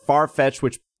evolution of Farfetch,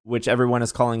 which everyone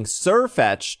is calling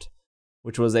Surfetched,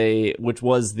 which was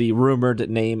the rumored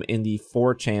name in the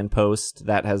 4chan post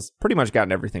that has pretty much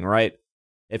gotten everything right.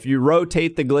 If you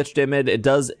rotate the glitched image, it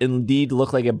does indeed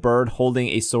look like a bird holding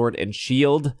a sword and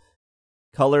shield.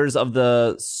 Colors of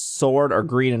the sword are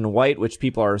green and white, which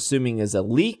people are assuming is a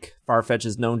leek. Farfetch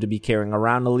is known to be carrying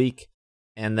around a leek.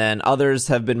 And then others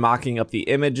have been mocking up the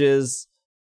images,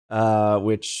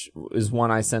 which is one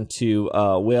I sent to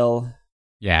Will.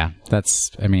 Yeah, that's,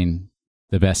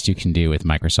 the best you can do with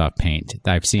Microsoft Paint.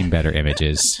 I've seen better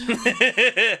images.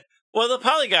 Well, the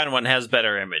Polygon one has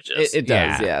better images. It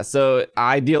does, yeah. So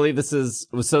ideally, there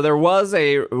was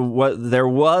a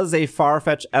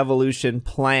Farfetch evolution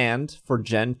planned for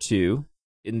Gen 2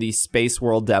 in the Space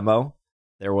World demo.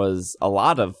 There was a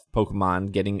lot of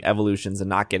Pokemon getting evolutions and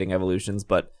not getting evolutions,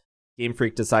 but Game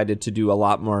Freak decided to do a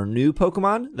lot more new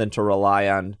Pokemon than to rely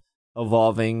on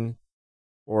evolving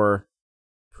or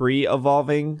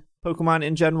pre-evolving Pokemon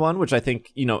in Gen 1, which I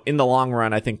think, in the long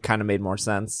run, I think kind of made more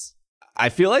sense. I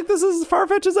feel like this is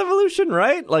Farfetch's evolution,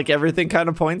 right? Like everything kind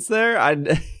of points there.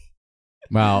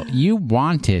 Well, you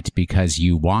want it because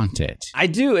you want it. I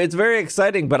do. It's very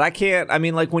exciting, but I can't.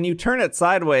 When you turn it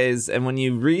sideways and when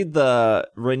you read the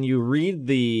redacted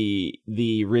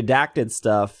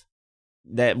stuff,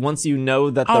 that once you know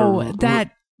that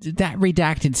that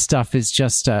redacted stuff is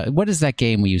just what is that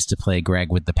game we used to play,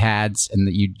 Greg, with the pads and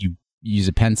that you use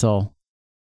a pencil?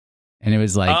 And it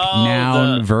was like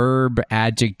noun, verb,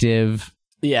 adjective.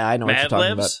 Yeah, I know what you're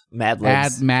talking about. Mad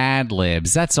Libs. Mad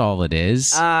Libs. That's all it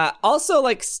is. Also,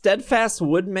 like, Steadfast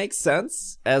would make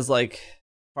sense as, like,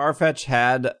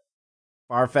 Farfetch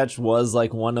was,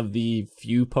 like, one of the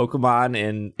few Pokemon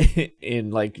in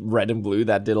like, Red and Blue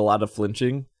that did a lot of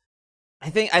flinching.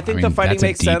 I think the fighting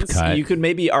makes sense. Cut. You could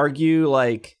maybe argue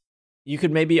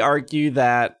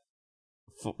that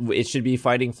it should be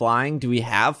fighting flying. Do we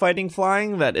have fighting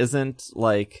flying that isn't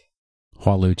like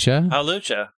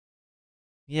Hawlucha?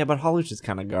 Yeah, but Hawlucha's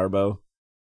kind of garbo.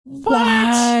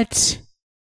 What?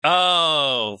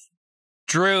 Oh,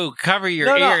 Drew, cover your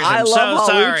ears. I love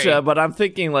Hawlucha, sorry. but I'm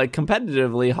thinking like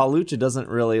competitively, Hawlucha doesn't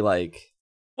really like.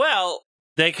 Well,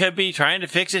 they could be trying to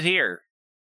fix it here.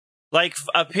 Like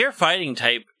a pure fighting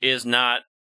type is not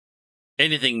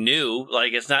anything new.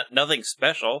 Like it's nothing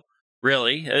special.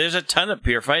 Really? There's a ton of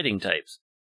pure fighting types.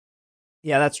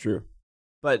 Yeah, that's true.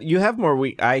 But you have more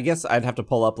I guess I'd have to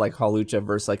pull up like Hawlucha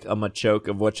versus like a Machoke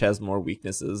of which has more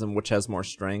weaknesses and which has more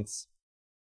strengths.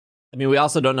 We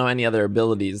also don't know any other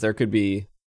abilities. There could be...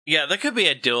 Yeah, there could be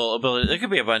a dual ability. There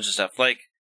could be a bunch of stuff. Like,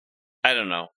 I don't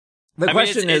know. The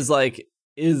question is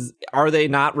are they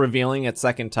not revealing its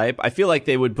second type? I feel like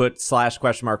they would put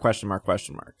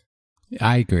 / ?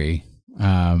 I agree.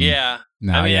 Yeah.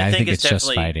 No, I think it's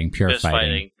just fighting, pure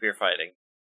fighting. Pure fighting.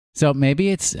 So maybe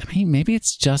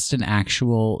it's just an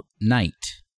actual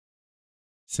knight.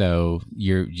 So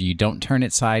you don't turn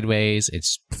it sideways.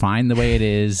 It's fine the way it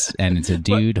is, and it's a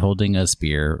dude holding a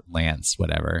spear, lance,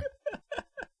 whatever.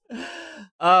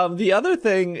 The other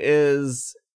thing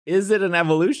is it an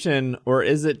evolution or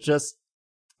is it just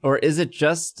a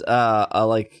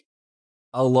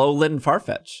lowland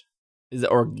Farfetch? Is it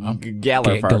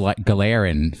Galar Farfetch?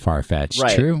 Galarian Farfetch.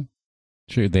 Right.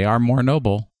 True. They are more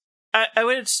noble.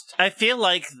 I feel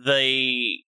like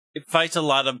it fights a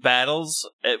lot of battles.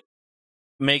 It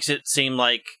makes it seem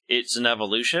like it's an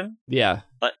evolution. Yeah.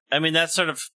 That's sort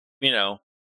of,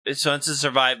 so once it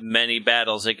survived many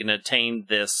battles, it can attain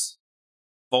this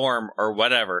form or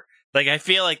whatever. Like, I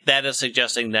feel like that is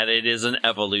suggesting that it is an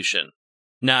evolution,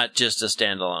 not just a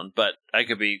standalone. But I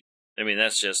could be,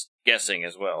 that's just guessing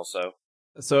as well, so.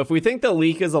 So if we think the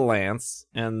leek is a lance,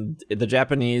 and the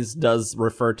Japanese does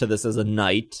refer to this as a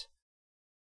knight,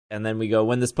 and then we go,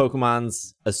 when this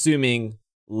Pokemon's assuming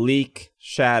leek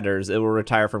shatters, it will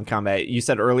retire from combat. You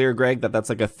said earlier, Greg, that's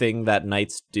like a thing that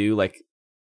knights do, like...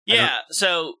 Yeah,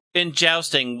 so in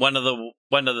jousting, one of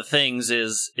the things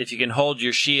is if you can hold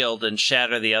your shield and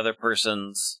shatter the other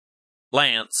person's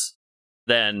lance,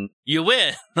 then you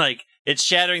win. Like, it's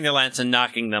shattering their lance and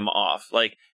knocking them off.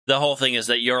 Like, the whole thing is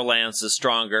that your lance is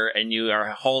stronger and you are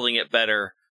holding it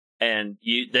better, and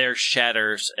theirs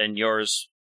shatters and yours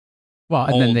Well,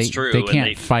 and then holds true. they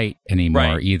can't fight anymore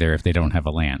Right. either if they don't have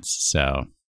a lance. So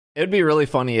It'd be really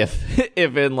funny if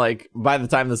in like by the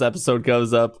time this episode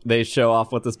goes up, they show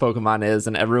off what this Pokemon is,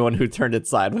 and everyone who turned it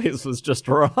sideways was just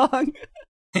wrong.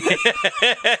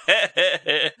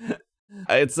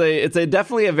 It's a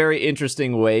definitely a very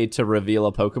interesting way to reveal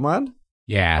a Pokemon.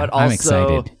 yeah, But I'm also,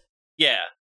 excited. Yeah.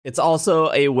 It's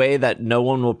also a way that no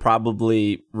one will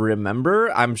probably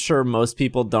remember. I'm sure most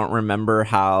people don't remember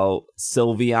how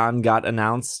Sylveon got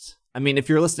announced. I mean, if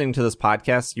you're listening to this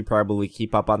podcast, you probably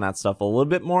keep up on that stuff a little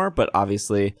bit more, but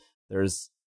obviously there's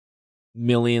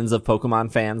millions of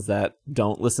Pokemon fans that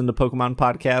don't listen to Pokemon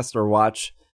podcasts or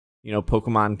watch,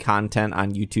 Pokemon content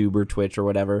on YouTube or Twitch or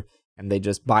whatever, and they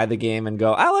just buy the game and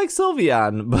go, I like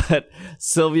Sylveon. But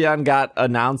Sylveon got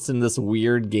announced in this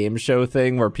weird game show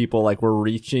thing where people were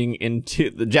reaching into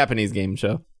the Japanese game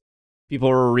show. People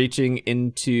were reaching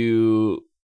into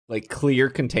clear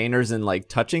containers and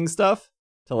touching stuff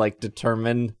to Oh.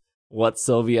 determine what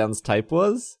Sylveon's type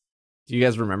was. Do you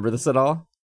guys remember this at all?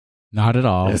 Not at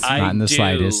all. Yes. Not in the do.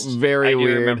 slightest. Very I do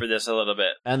weird. remember this a little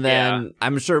bit. And then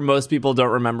I'm sure most people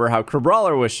don't remember how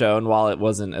Crabrawler was shown. While it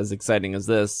wasn't as exciting as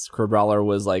this, Crabrawler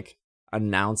was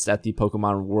announced at the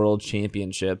Pokemon World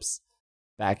Championships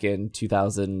back in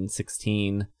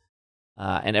 2016,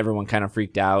 and everyone kind of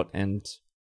freaked out. And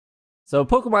so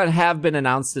Pokemon have been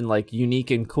announced in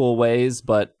unique and cool ways,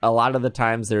 but a lot of the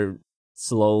times they're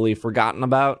slowly forgotten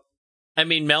about. I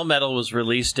mean, Melmetal was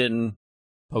released in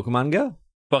Pokemon Go.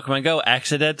 Pokemon Go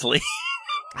accidentally.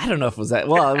 I don't know if it was that.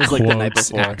 Well, it was the night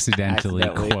Quotes, before. accidentally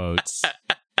quotes.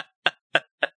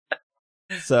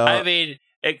 So I mean,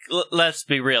 let's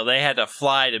be real. They had to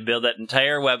fly to build that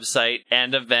entire website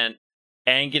and event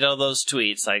and get all those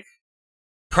tweets.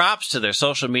 Props to their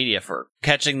social media for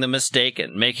catching the mistake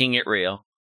and making it real.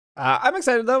 I'm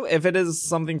excited though. If it is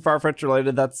something Farfetch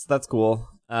related, that's cool.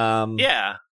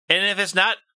 Yeah. And if it's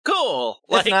not, cool.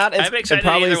 If not, I'm excited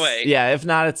either way. Yeah, if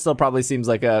not, it still probably seems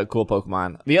like a cool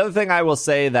Pokemon. The other thing I will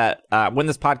say that when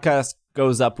this podcast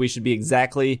goes up, we should be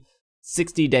exactly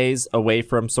 60 days away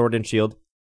from Sword and Shield.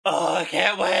 Oh, I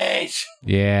can't wait.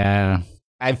 Yeah.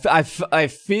 I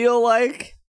feel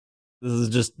like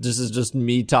this is just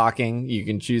me talking. You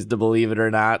can choose to believe it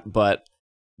or not, but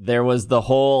there was the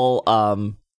whole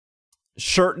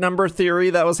shirt number theory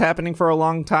that was happening for a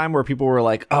long time where people were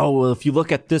like, oh, well, if you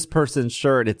look at this person's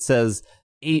shirt, it says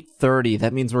 8:30.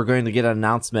 That means we're going to get an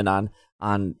announcement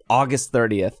on August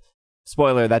 30th.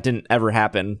 Spoiler, that didn't ever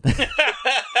happen.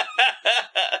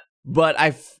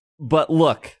 But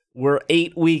look, we're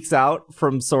 8 weeks out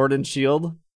from Sword and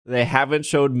Shield. They haven't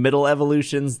showed middle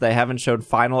evolutions. They haven't showed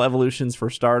final evolutions for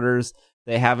starters.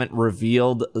 They haven't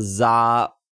revealed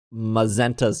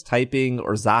Mazenta's typing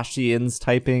or Zacian's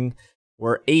typing.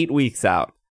 We're 8 weeks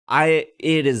out. It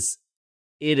is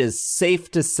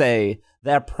safe to say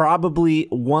that probably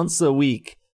once a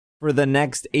week for the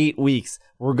next 8 weeks,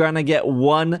 we're gonna get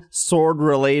one Sword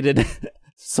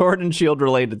and Shield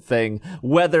related thing.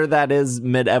 Whether that is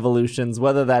mid evolutions,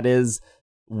 whether that is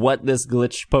what this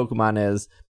glitch Pokemon is,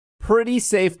 pretty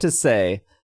safe to say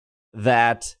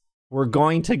that we're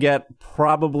going to get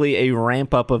probably a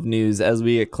ramp up of news as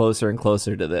we get closer and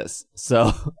closer to this.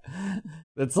 So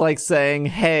it's like saying,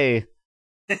 hey,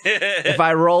 if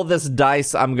I roll this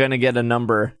dice, I'm going to get a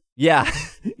number. Yeah.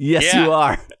 Yes, Yeah. you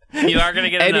are. You are going to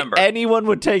get a number. Anyone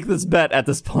would take this bet at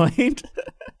this point.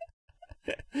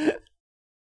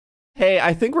 Hey,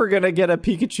 I think we're going to get a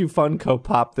Pikachu Funko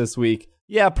Pop this week.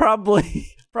 Yeah,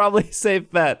 probably safe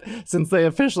bet, since they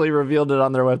officially revealed it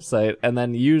on their website, and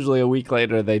then usually a week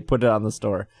later they put it on the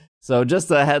store. So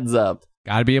just a heads up.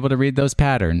 Gotta be able to read those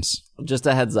patterns. Just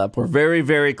a heads up. We're very,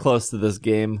 very close to this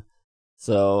game,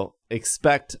 so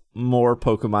expect more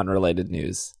Pokemon-related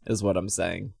news, is what I'm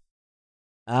saying.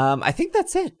 I think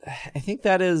that's it. I think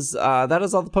that is all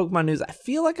the Pokemon news. I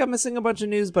feel like I'm missing a bunch of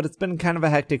news, but it's been kind of a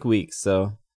hectic week,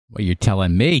 so... Well, you're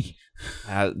telling me.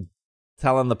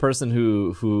 Telling the person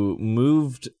who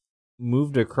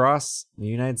moved across the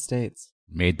United States.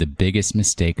 Made the biggest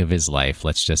mistake of his life.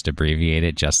 Let's just abbreviate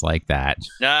it just like that.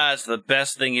 Nah, it's the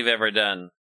best thing you've ever done.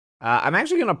 I'm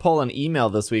actually going to pull an email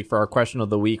this week for our question of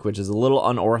the week, which is a little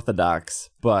unorthodox,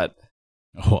 but...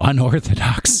 Oh,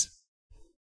 unorthodox.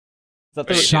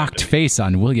 Shocked face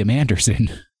on William Anderson.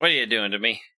 What are you doing to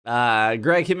me?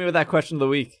 Greg, hit me with that question of the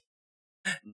week.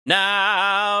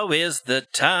 Now is the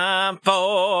time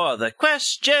for the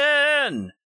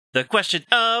question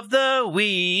of the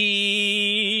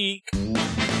week.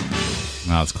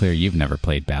 Well, it's clear you've never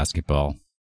played basketball.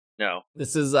 No.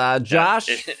 This is Josh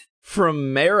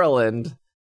from Maryland.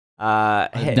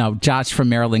 Hey. No, Josh from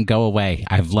Maryland, go away.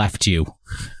 I've left you.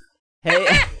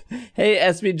 Hey,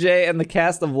 SBJ and the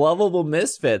cast of Lovable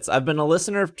Misfits. I've been a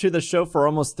listener to the show for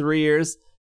almost 3 years,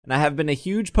 and I have been a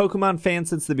huge Pokemon fan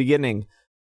since the beginning.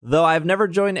 Though I've never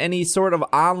joined any sort of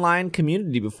online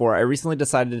community before, I recently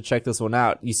decided to check this one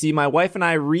out. You see, my wife and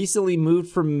I recently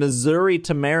moved from Missouri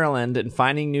to Maryland, and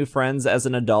finding new friends as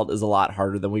an adult is a lot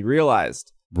harder than we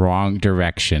realized. Wrong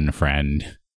direction,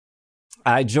 friend.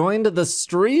 I joined the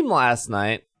stream last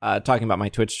night, talking about my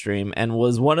Twitch stream, and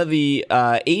was one of the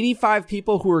 85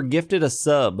 people who were gifted a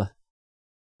sub.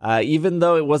 Even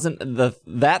though it wasn't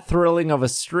that thrilling of a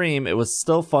stream, it was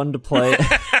still fun to play.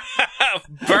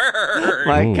 Burn!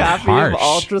 My Ooh, copy harsh. of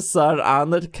Ultra Sun on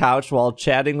the couch while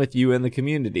chatting with you in the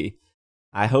community.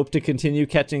 I hope to continue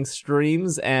catching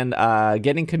streams and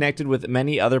getting connected with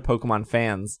many other Pokemon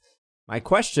fans. My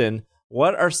question: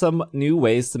 what are some new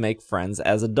ways to make friends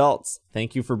as adults?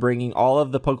 Thank you for bringing all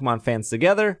of the Pokemon fans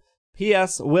together.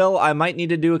 P.S. Will, I might need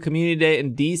to do a community day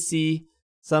in DC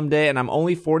someday, and I'm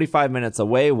only 45 minutes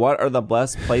away. What are the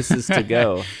best places to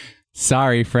go?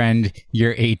 Sorry, friend,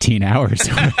 you're 18 hours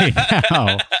away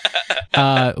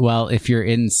now. Well, if you're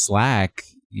in Slack,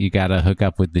 you got to hook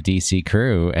up with the DC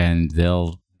crew, and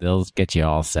they'll get you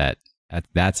all set.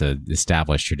 That's an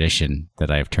established tradition that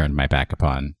I've turned my back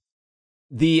upon.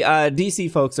 The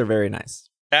DC folks are very nice.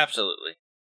 Absolutely.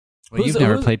 Well, you've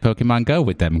never played Pokemon Go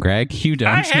with them, Greg. You don't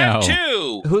I have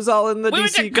know. too. Who's all in the We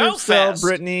went to DC group? So GoFest.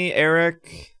 Brittany,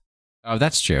 Eric. Oh,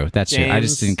 that's true. That's true. I James.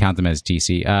 just didn't count them as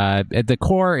DC. The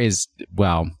core is,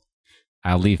 well,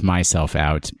 I'll leave myself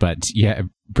out. But yeah,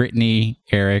 Brittany,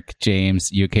 Eric,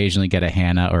 James, you occasionally get a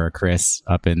Hannah or a Chris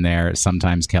up in there.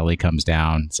 Sometimes Kelly comes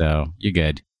down. So you're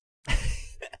good.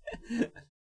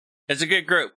 It's a good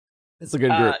group. It's a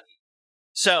good group.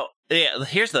 So, yeah,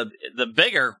 here's the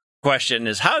bigger question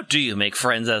is, how do you make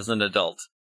friends as an adult?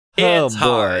 It's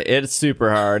hard. It's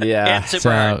super hard. Yeah. It's super So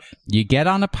hard. you get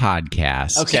on a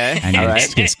podcast. Okay. And you All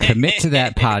right. just commit to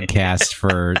that podcast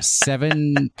for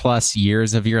 7+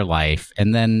 years of your life.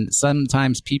 And then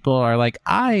sometimes people are like,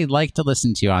 I like to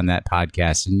listen to you on that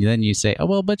podcast. And then you say, oh,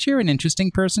 well, but you're an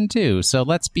interesting person too. So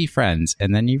let's be friends.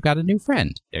 And then you've got a new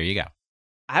friend. There you go.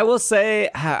 I will say,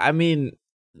 I mean,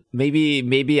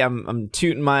 maybe I'm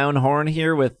tooting my own horn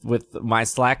here with my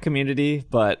Slack community,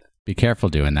 but Be careful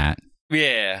doing that.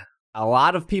 Yeah. a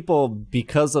lot of people,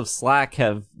 because of Slack,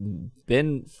 have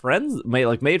been friends,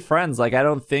 made friends. Like, I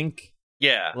don't think,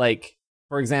 Yeah. like,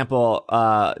 for example,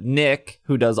 Nick,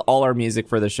 who does all our music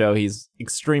for the show, he's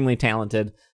extremely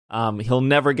talented. He'll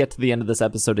never get to the end of this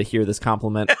episode to hear this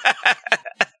compliment.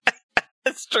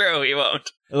 It's true, he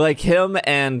won't. Like him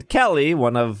and Kelly,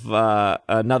 one of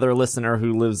another listener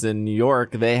who lives in New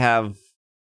York, they have,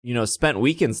 spent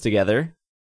weekends together.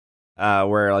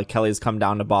 Where like Kelly's come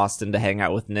down to Boston to hang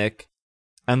out with Nick.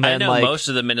 And then I know like most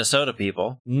of the Minnesota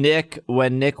people.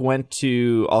 when Nick went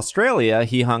to Australia,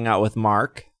 he hung out with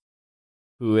Mark,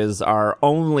 who is our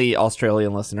only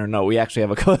Australian listener. No, we actually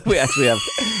have a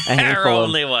handful Our of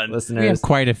only one. We listeners. have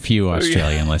quite a few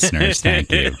Australian listeners.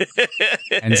 Thank you.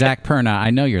 And Zach Perna,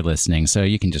 I know you're listening, so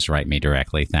you can just write me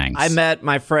directly. Thanks. I met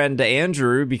my friend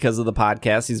Andrew because of the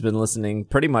podcast. He's been listening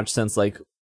pretty much since like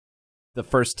the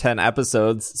first 10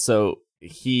 episodes. So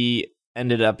he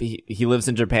ended up, he lives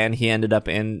in Japan. He ended up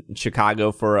in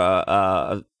Chicago for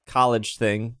a college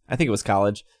thing. I think it was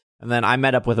college. And then I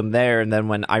met up with him there. And then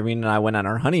when Irene and I went on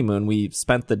our honeymoon, we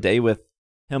spent the day with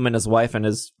him and his wife and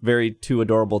his two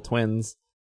adorable twins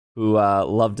who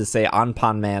love to say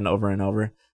Anpan Man over and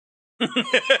over.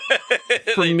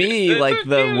 For me, like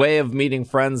the way of meeting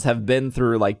friends have been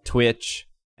through like Twitch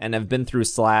and have been through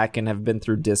Slack and have been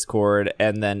through Discord.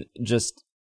 And then just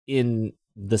in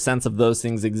the sense of those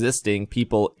things existing,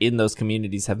 people in those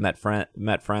communities have met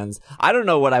friends. I don't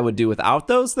know what I would do without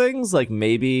those things. Like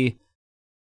maybe...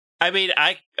 I mean,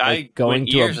 I going went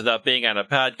to years without being on a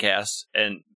podcast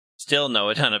and still know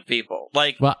a ton of people.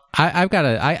 Like, Well, I've got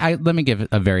let me give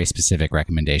a very specific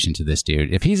recommendation to this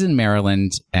dude. If he's in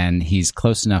Maryland and he's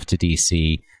close enough to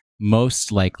DC,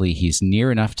 most likely he's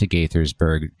near enough to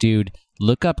Gaithersburg. Dude,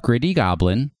 look up Gritty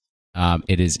Goblin.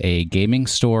 It is a gaming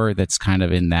store that's kind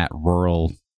of in that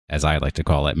rural, as I like to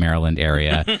call it, Maryland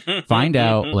area. Find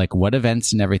out like what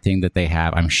events and everything that they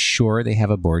have. I'm sure they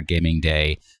have a board gaming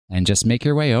day. And just make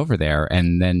your way over there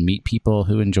and then meet people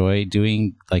who enjoy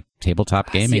doing like tabletop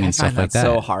gaming and stuff like that.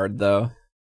 So hard though.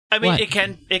 I mean, What?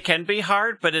 it can be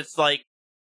hard, but it's like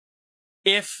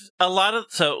if a lot of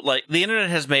the internet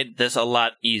has made this a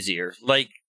lot easier. Like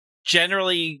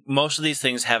generally, most of these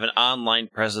things have an online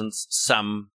presence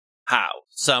somehow,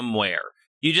 somewhere.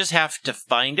 You just have to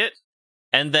find it,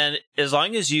 and then as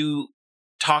long as you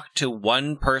talk to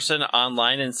one person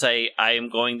online and say, "I am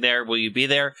going there. Will you be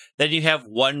there?" Then you have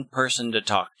one person to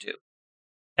talk to.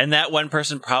 And that one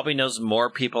person probably knows more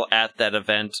people at that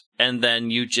event, and then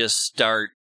you just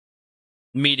start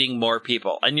meeting more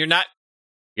people. And you're not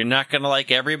going to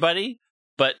like everybody,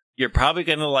 but you're probably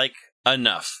going to like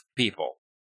enough people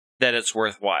that it's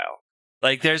worthwhile.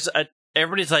 Like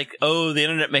everybody's like, "Oh, the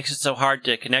internet makes it so hard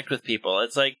to connect with people."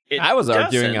 It's like, I was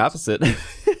arguing opposite.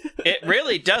 It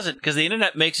really doesn't, because the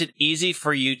internet makes it easy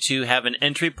for you to have an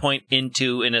entry point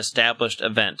into an established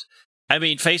event. I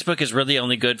mean, Facebook is really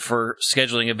only good for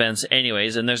scheduling events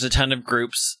anyways, and there's a ton of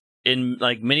groups. In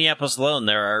like Minneapolis alone,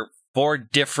 there are 4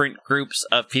 different groups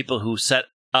of people who set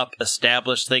up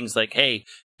established things like, "Hey,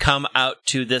 come out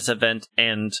to this event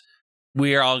and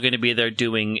we are all going to be there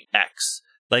doing X."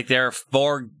 Like there are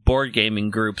 4 board gaming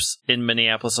groups in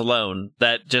Minneapolis alone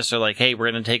that just are like, "Hey,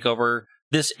 we're going to take over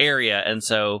this area." And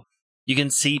so you can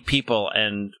see people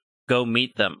and go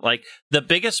meet them. Like the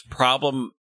biggest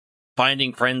problem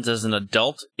finding friends as an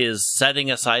adult is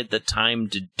setting aside the time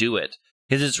to do it,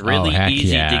 because it's really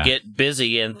easy to get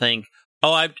busy and think,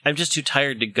 "Oh, I'm just too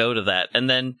tired to go to that," and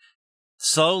then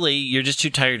slowly you're just too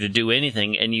tired to do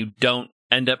anything, and you don't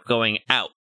end up going out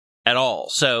at all.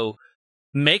 So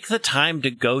make the time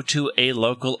to go to a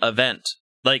local event.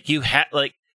 Like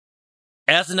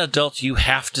as an adult, you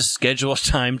have to schedule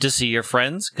time to see your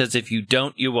friends, because if you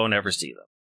don't, you won't ever see them.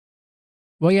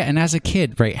 Well, yeah, and as a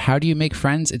kid, right, how do you make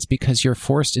friends? It's because you're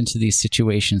forced into these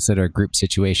situations that are group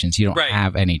situations. You don't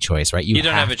have any choice, right? You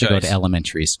don't have to go to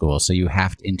elementary school, so you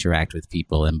have to interact with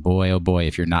people. And boy, oh boy,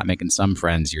 if you're not making some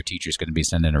friends, your teacher's going to be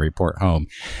sending a report home.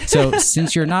 So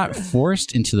since you're not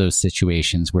forced into those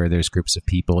situations where there's groups of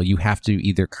people, you have to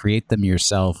either create them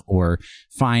yourself or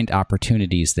find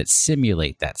opportunities that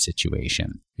simulate that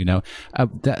situation. You know,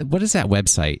 what is that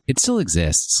website? It still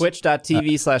exists.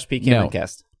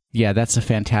 Twitch.tv/PKMcast. Yeah, that's a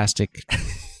fantastic,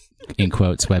 in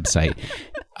quotes, website.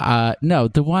 No,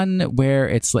 the one where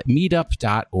it's like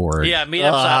meetup.org. Yeah,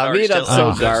 meetup.org. Meetup's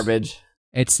so garbage.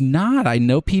 It's not. I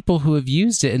know people who have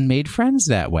used it and made friends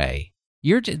that way.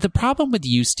 The problem with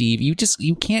you, Steve,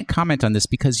 you can't comment on this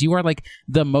because you are like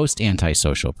the most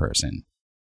antisocial person.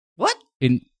 What?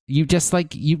 You just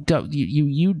like you don't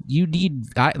you need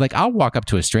I'll walk up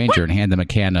to a stranger and hand them a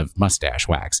can of mustache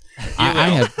wax. I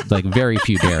have like very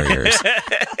few barriers.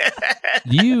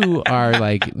 You are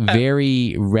like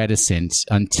very reticent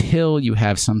until you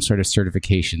have some sort of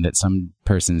certification that some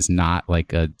person's not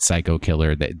like a psycho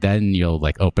killer. That then you'll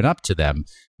like open up to them.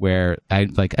 Where I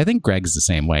think Greg's the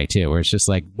same way too. Where it's just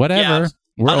like whatever. Yeah,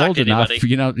 we're old enough.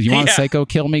 You know, you want to psycho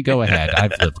kill me? Go ahead.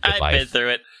 I've lived a good life. I've been through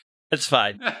it. It's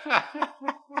fine.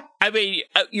 I mean,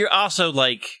 you're also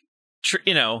like,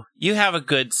 you have a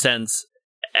good sense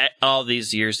all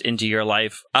these years into your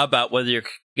life about whether you're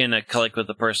going to click with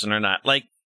the person or not. Like,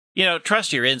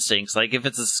 trust your instincts. Like, if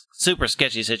it's a super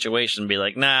sketchy situation, be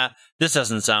like, nah, this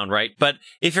doesn't sound right. But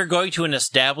if you're going to an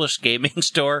established gaming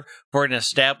store for an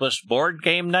established board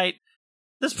game night,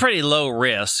 that's pretty low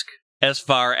risk as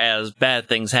far as bad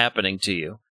things happening to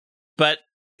you. But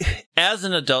as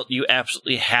an adult, you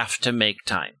absolutely have to make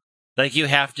time. Like, you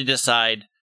have to decide,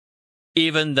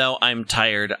 even though I'm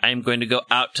tired, I'm going to go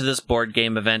out to this board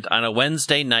game event on a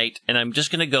Wednesday night, and I'm just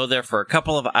going to go there for a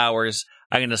couple of hours.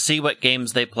 I'm going to see what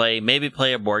games they play, maybe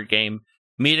play a board game,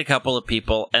 meet a couple of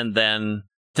people, and then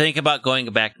think about going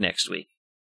back next week.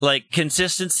 Like,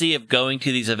 consistency of going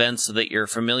to these events so that you're a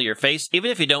familiar face,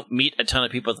 even if you don't meet a ton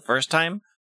of people the first time,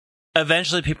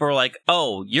 eventually people are like,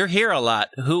 "Oh, you're here a lot.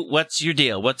 What's your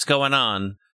deal? What's going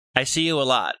on? I see you a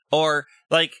lot." Or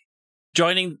like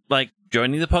joining the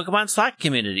Pokemon Slack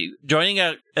community, joining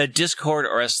a Discord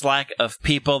or a Slack of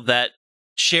people that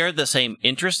share the same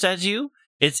interest as you.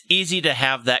 It's easy to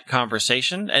have that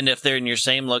conversation, and if they're in your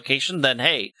same location, then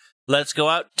hey, let's go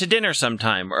out to dinner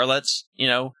sometime, or let's,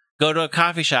 go to a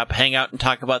coffee shop, hang out, and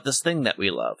talk about this thing that we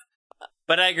love.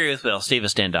 But I agree with Will. Steve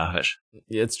is standoffish.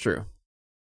 It's true.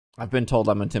 I've been told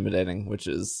I'm intimidating, which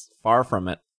is far from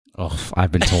it. Oh,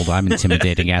 I've been told I'm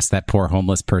intimidating. Ask that poor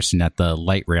homeless person at the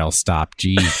light rail stop.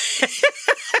 Gee.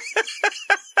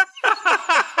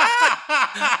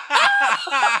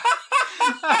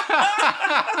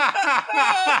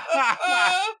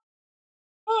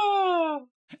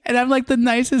 And I'm like the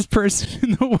nicest person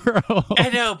in the world. I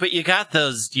know, but you got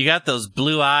those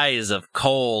blue eyes of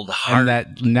cold heart. And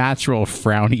that natural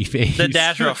frowny face. The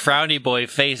natural frowny boy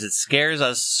face. It scares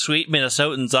us sweet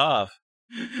Minnesotans off.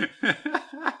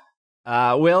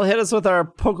 Will, hit us with our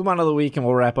Pokemon of the week, and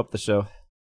we'll wrap up the show.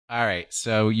 All right.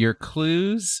 So your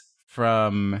clues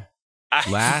from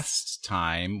last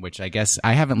time, which I guess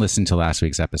I haven't listened to last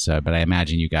week's episode, but I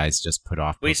imagine you guys just put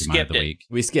off Pokemon of the week.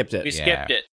 We skipped it. We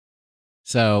skipped it.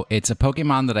 So it's a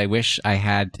Pokemon that I wish I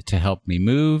had to help me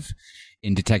move.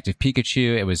 In Detective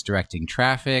Pikachu, it was directing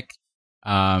traffic.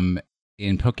 In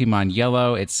Pokemon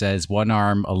Yellow, it says one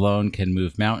arm alone can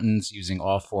move mountains. Using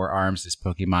all four arms, this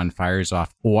Pokemon fires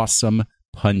off awesome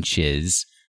punches.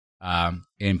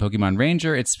 In Pokemon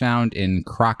Ranger, it's found in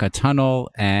Kraka Tunnel,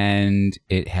 and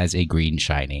it has a green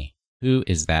shiny. Who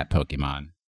is that Pokemon?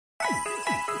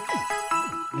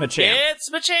 Machamp.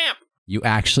 It's Machamp. You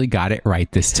actually got it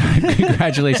right this time.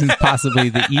 Congratulations. Possibly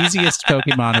the easiest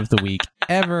Pokemon of the week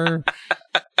ever.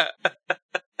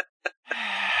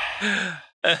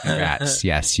 Congrats.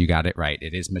 Yes, you got it right.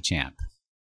 It is Machamp.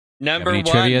 Number any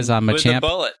one trivias on with Machamp? a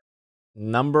bullet.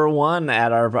 Number one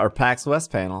at our PAX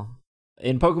West panel.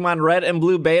 In Pokemon Red and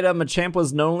Blue Beta, Machamp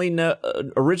was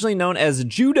originally known as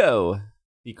Judo,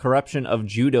 the corruption of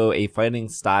Judo, a fighting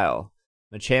style.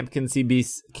 Machamp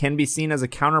can be seen as a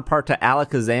counterpart to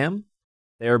Alakazam.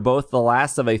 They are both the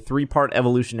last of a 3-part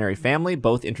evolutionary family,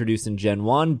 both introduced in Gen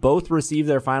 1. Both received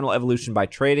their final evolution by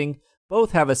trading.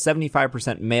 Both have a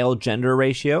 75% male gender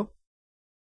ratio.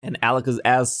 And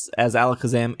as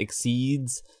Alakazam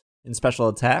exceeds in special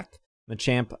attack,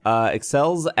 Machamp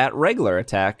excels at regular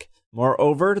attack.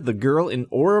 Moreover, the girl in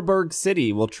Oreburgh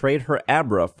City will trade her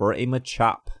Abra for a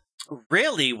Machop.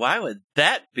 Really? Why would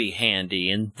that be handy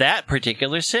in that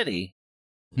particular city?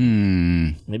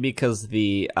 Maybe because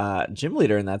the gym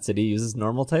leader in that city uses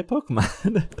normal type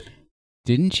Pokemon.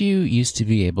 Didn't you used to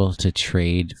be able to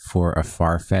trade for a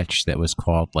Farfetch that was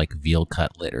called like Veal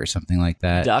Cutlet or something like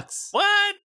that? Ducks.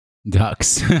 What?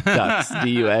 Ducks. Ducks.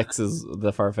 DUX is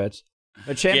the Farfetch.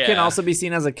 Machamp can also be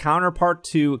seen as a counterpart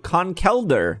to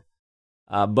Conkeldurr.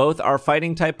 Both are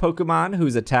fighting type Pokemon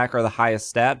whose attack are the highest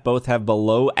stat. Both have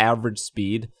below average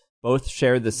speed. Both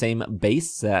share the same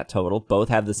base stat total. Both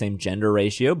have the same gender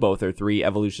ratio. Both are 3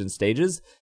 evolution stages.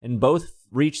 And both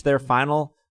reach their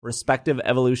final respective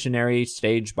evolutionary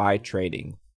stage by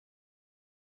trading.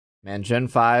 Man, Gen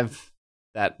 5,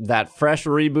 that fresh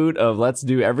reboot of let's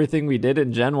do everything we did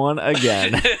in Gen 1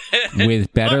 again.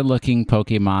 With better looking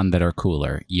Pokemon that are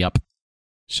cooler. Yup.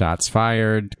 Shots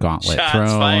fired, Gauntlet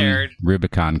thrown,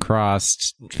 Rubicon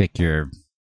crossed,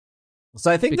 So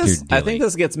I think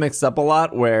this gets mixed up a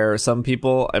lot, where some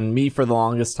people, and me for the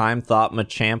longest time, thought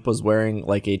Machamp was wearing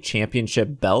like a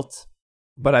championship belt,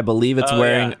 but I believe it's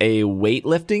wearing a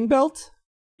weightlifting belt.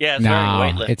 Yeah, it's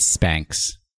wearing weightlifting. It's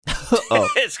Spanx.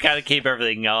 It's got to keep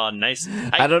everything on nice.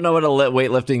 I don't know what a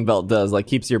weightlifting belt does. Like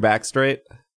keeps your back straight.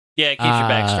 Yeah, it keeps your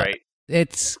back straight.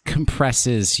 It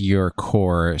compresses your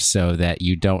core so that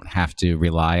you don't have to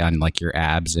rely on like your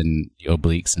abs and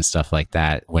obliques and stuff like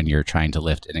that when you're trying to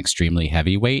lift an extremely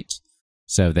heavy weight,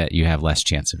 so that you have less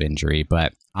chance of injury.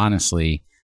 But honestly,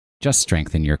 just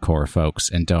strengthen your core, folks,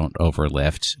 and don't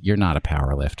overlift. You're not a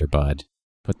power lifter, bud.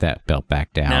 Put that belt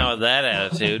back down. Now with that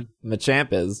attitude.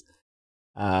 Machamp is.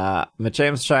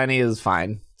 Machamp's shiny is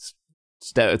fine.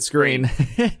 It's green.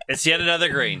 It's yet another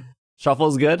green.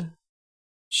 Shuffle's good.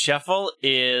 Shuffle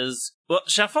is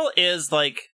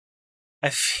like, I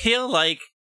feel like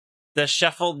the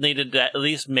Shuffle needed to at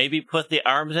least maybe put the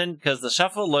arms in, because the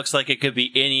Shuffle looks like it could be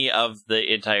any of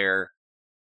the entire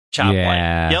chop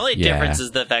line. The only difference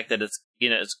is the fact that it's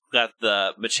got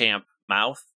the Machamp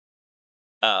mouth.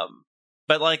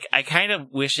 But like, I kind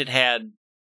of wish it had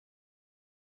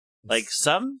like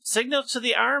some signal to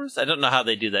the arms. I don't know how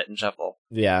they do that in Shuffle.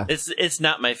 Yeah. It's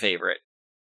not my favorite.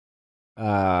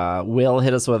 Will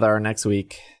hit us with our next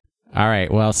week. All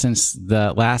right. Well, since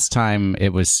the last time it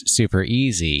was super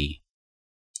easy,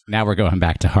 now we're going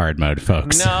back to hard mode,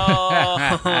 folks. No,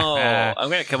 I'm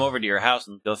going to come over to your house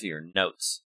and go through your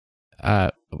notes.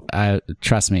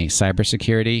 Trust me,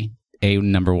 cybersecurity,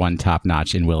 number one top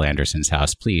notch in Will Anderson's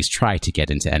house. Please try to get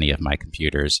into any of my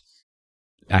computers.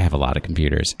 I have a lot of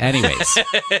computers. Anyways.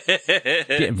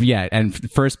 Yeah,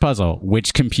 and first puzzle,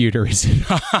 which computer is it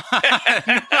on?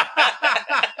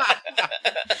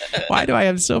 Why do I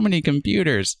have so many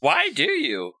computers? Why do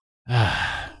you?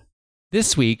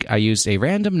 This week, I used a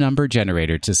random number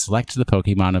generator to select the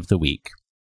Pokemon of the week.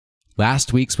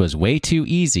 Last week's was way too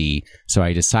easy, so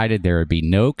I decided there would be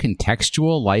no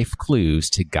contextual life clues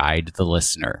to guide the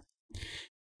listener.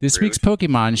 This week's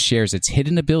Pokemon shares its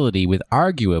hidden ability with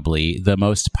arguably the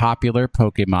most popular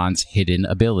Pokemon's hidden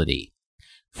ability.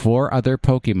 4 other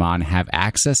Pokemon have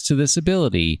access to this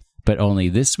ability, but only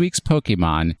this week's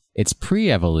Pokemon, its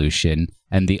pre-evolution,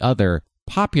 and the other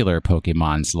popular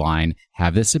Pokemon's line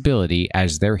have this ability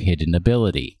as their hidden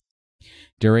ability.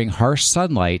 During harsh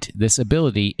sunlight, this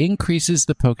ability increases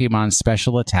the Pokemon's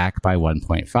special attack by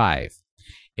 1.5.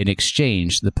 In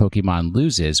exchange, the Pokemon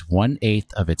loses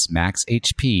 1/8 of its max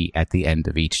HP at the end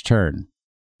of each turn.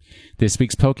 This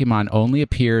week's Pokemon only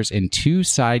appears in 2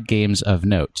 side games of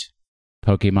note,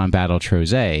 Pokemon Battle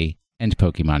Troze and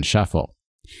Pokemon Shuffle.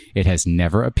 It has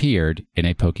never appeared in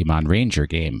a Pokemon Ranger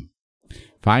game.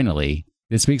 Finally,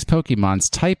 this week's Pokemon's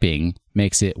typing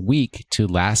makes it weak to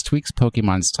last week's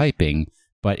Pokemon's typing,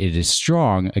 but it is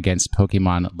strong against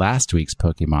Pokemon last week's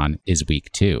Pokemon is weak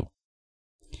too.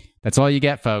 That's all you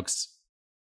get, folks.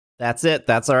 That's it.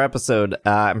 That's our episode.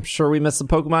 I'm sure we missed some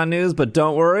Pokemon news, but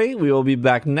don't worry. We will be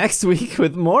back next week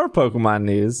with more Pokemon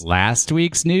news. Last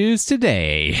week's news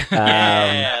today.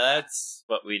 Yeah, that's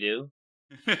what we do.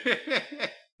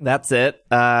 That's it.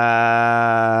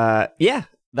 Yeah,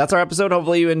 that's our episode.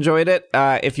 Hopefully you enjoyed it.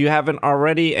 If you haven't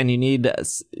already and you need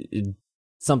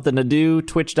something to do,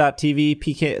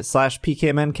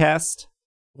 twitch.tv/PKMNcast.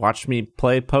 Watch me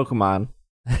play Pokemon.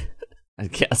 I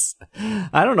guess.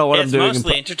 I don't know what I'm doing. It's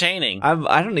mostly entertaining.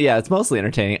 I don't. Yeah, it's mostly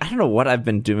entertaining. I don't know what I've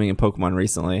been doing in Pokemon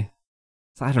recently.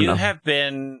 So I don't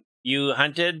know. You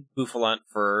hunted Bouffalant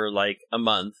for like a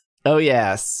month. Oh,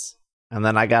 yes. And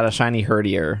then I got a shiny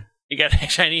Herdier. You got a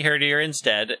shiny Herdier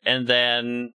instead, and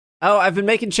then... Oh, I've been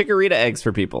making Chikorita eggs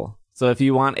for people. So if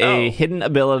you want a hidden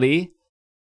ability,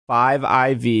 5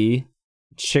 IV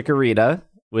Chikorita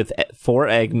with 4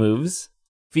 egg moves,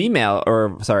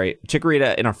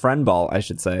 Chikorita in a friend ball, I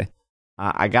should say.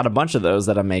 I got a bunch of those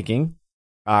that I'm making.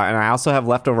 And I also have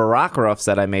leftover Rockruffs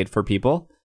that I made for people.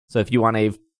 So if you want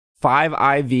a 5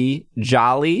 IV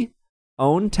Jolly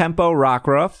own tempo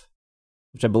Rockruff,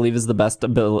 which I believe is the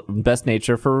best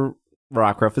nature for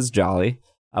Rockruff is Jolly,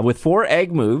 with 4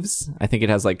 egg moves. I think it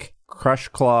has like Crush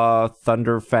Claw,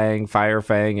 Thunder Fang, Fire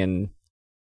Fang, and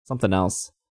something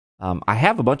else. I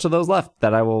have a bunch of those left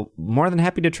that I will more than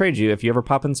happy to trade you if you ever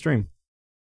pop in stream.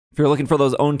 If you're looking for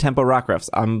those own tempo Rockruffs,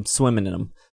 I'm swimming in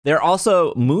them. They're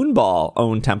also Moonball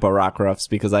own tempo Rockruffs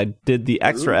because I did the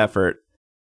extra effort.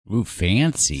 Ooh,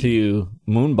 fancy. To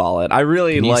Moonball it. I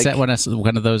really Can you like... set one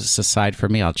of those aside for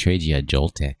me? I'll trade you a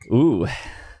Joltik. Ooh.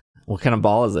 What kind of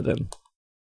ball is it in?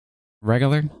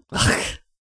 Regular?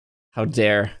 How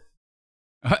dare.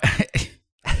 I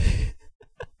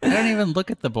don't even look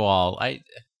at the ball.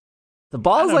 The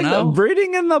ball is like the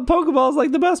breeding in the Pokeball is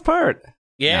like the best part.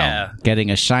 Yeah. No, getting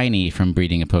a shiny from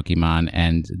breeding a Pokemon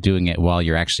and doing it while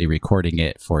you're actually recording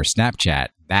it for Snapchat,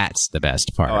 that's the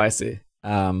best part. Oh, I see.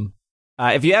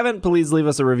 If you haven't, please leave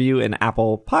us a review in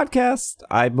Apple Podcast.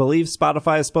 I believe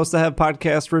Spotify is supposed to have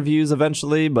podcast reviews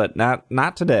eventually, but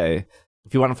not today.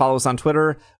 If you want to follow us on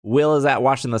Twitter, Will is at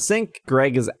Watching the Sink.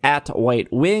 Greg is at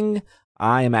White Wing.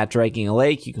 I am at Draking a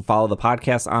Lake. You can follow the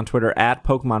podcast on Twitter at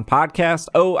Pokemon Podcast.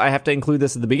 Oh, I have to include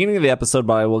this at the beginning of the episode,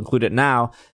 but I will include it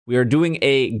now. We are doing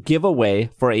a giveaway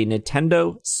for a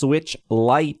Nintendo Switch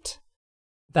Lite.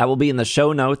 That will be in the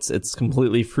show notes. It's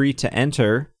completely free to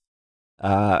enter.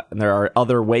 And there are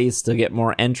other ways to get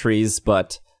more entries,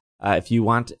 but if you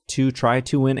want to try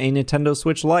to win a Nintendo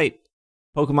Switch Lite,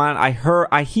 Pokemon, I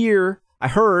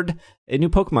heard a new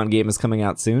Pokemon game is coming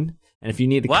out soon. And if you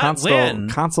need a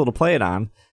console to play it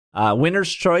on,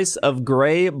 winner's choice of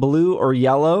gray, blue, or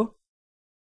yellow.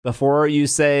 Before you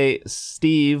say,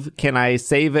 Steve, can I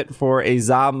save it for a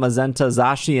Magenta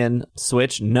Zacian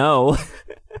Switch? No.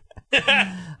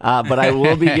 But I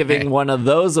will be giving one of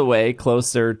those away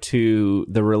closer to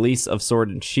the release of Sword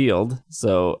and Shield.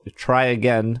 So try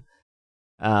again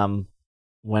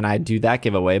when I do that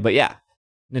giveaway. But yeah,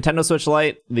 Nintendo Switch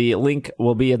Lite, the link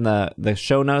will be in the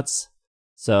show notes.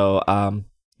 So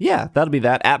yeah, that'll be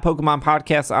that. At Pokemon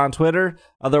Podcast on Twitter.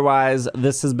 Otherwise,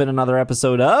 this has been another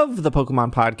episode of the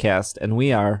Pokemon Podcast, and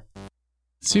we are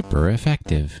super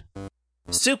effective.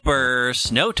 Super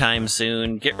snow time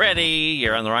soon. Get ready.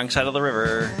 You're on the wrong side of the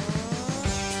river.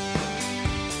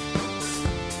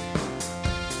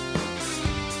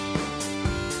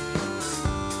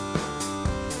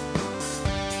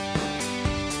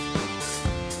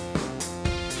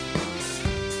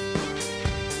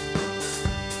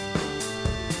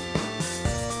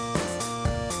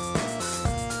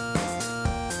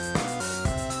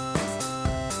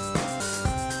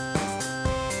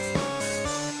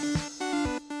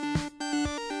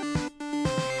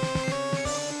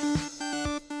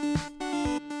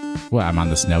 Well, I'm on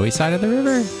the snowy side of the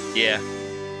river? Yeah.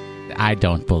 I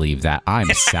don't believe that. I'm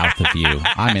south of you.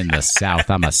 I'm in the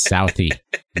south. I'm a Southie.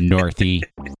 Northie.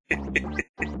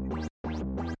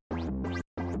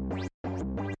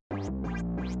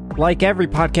 Like every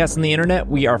podcast on the internet,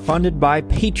 we are funded by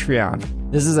Patreon.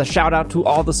 This is a shout out to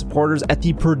all the supporters at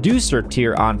the producer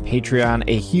tier on Patreon.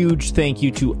 A huge thank you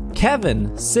to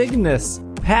Kevin, Cygnus,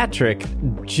 Patrick,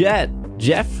 Jet,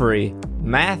 Jeffrey,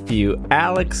 Matthew,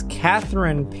 Alex,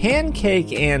 Catherine,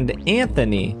 Pancake, and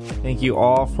Anthony. Thank you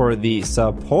all for the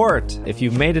support. If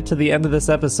you've made it to the end of this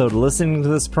episode listening to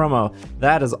this promo,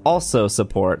 that is also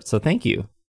support. So thank you.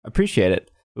 Appreciate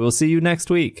it. We will see you next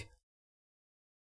week.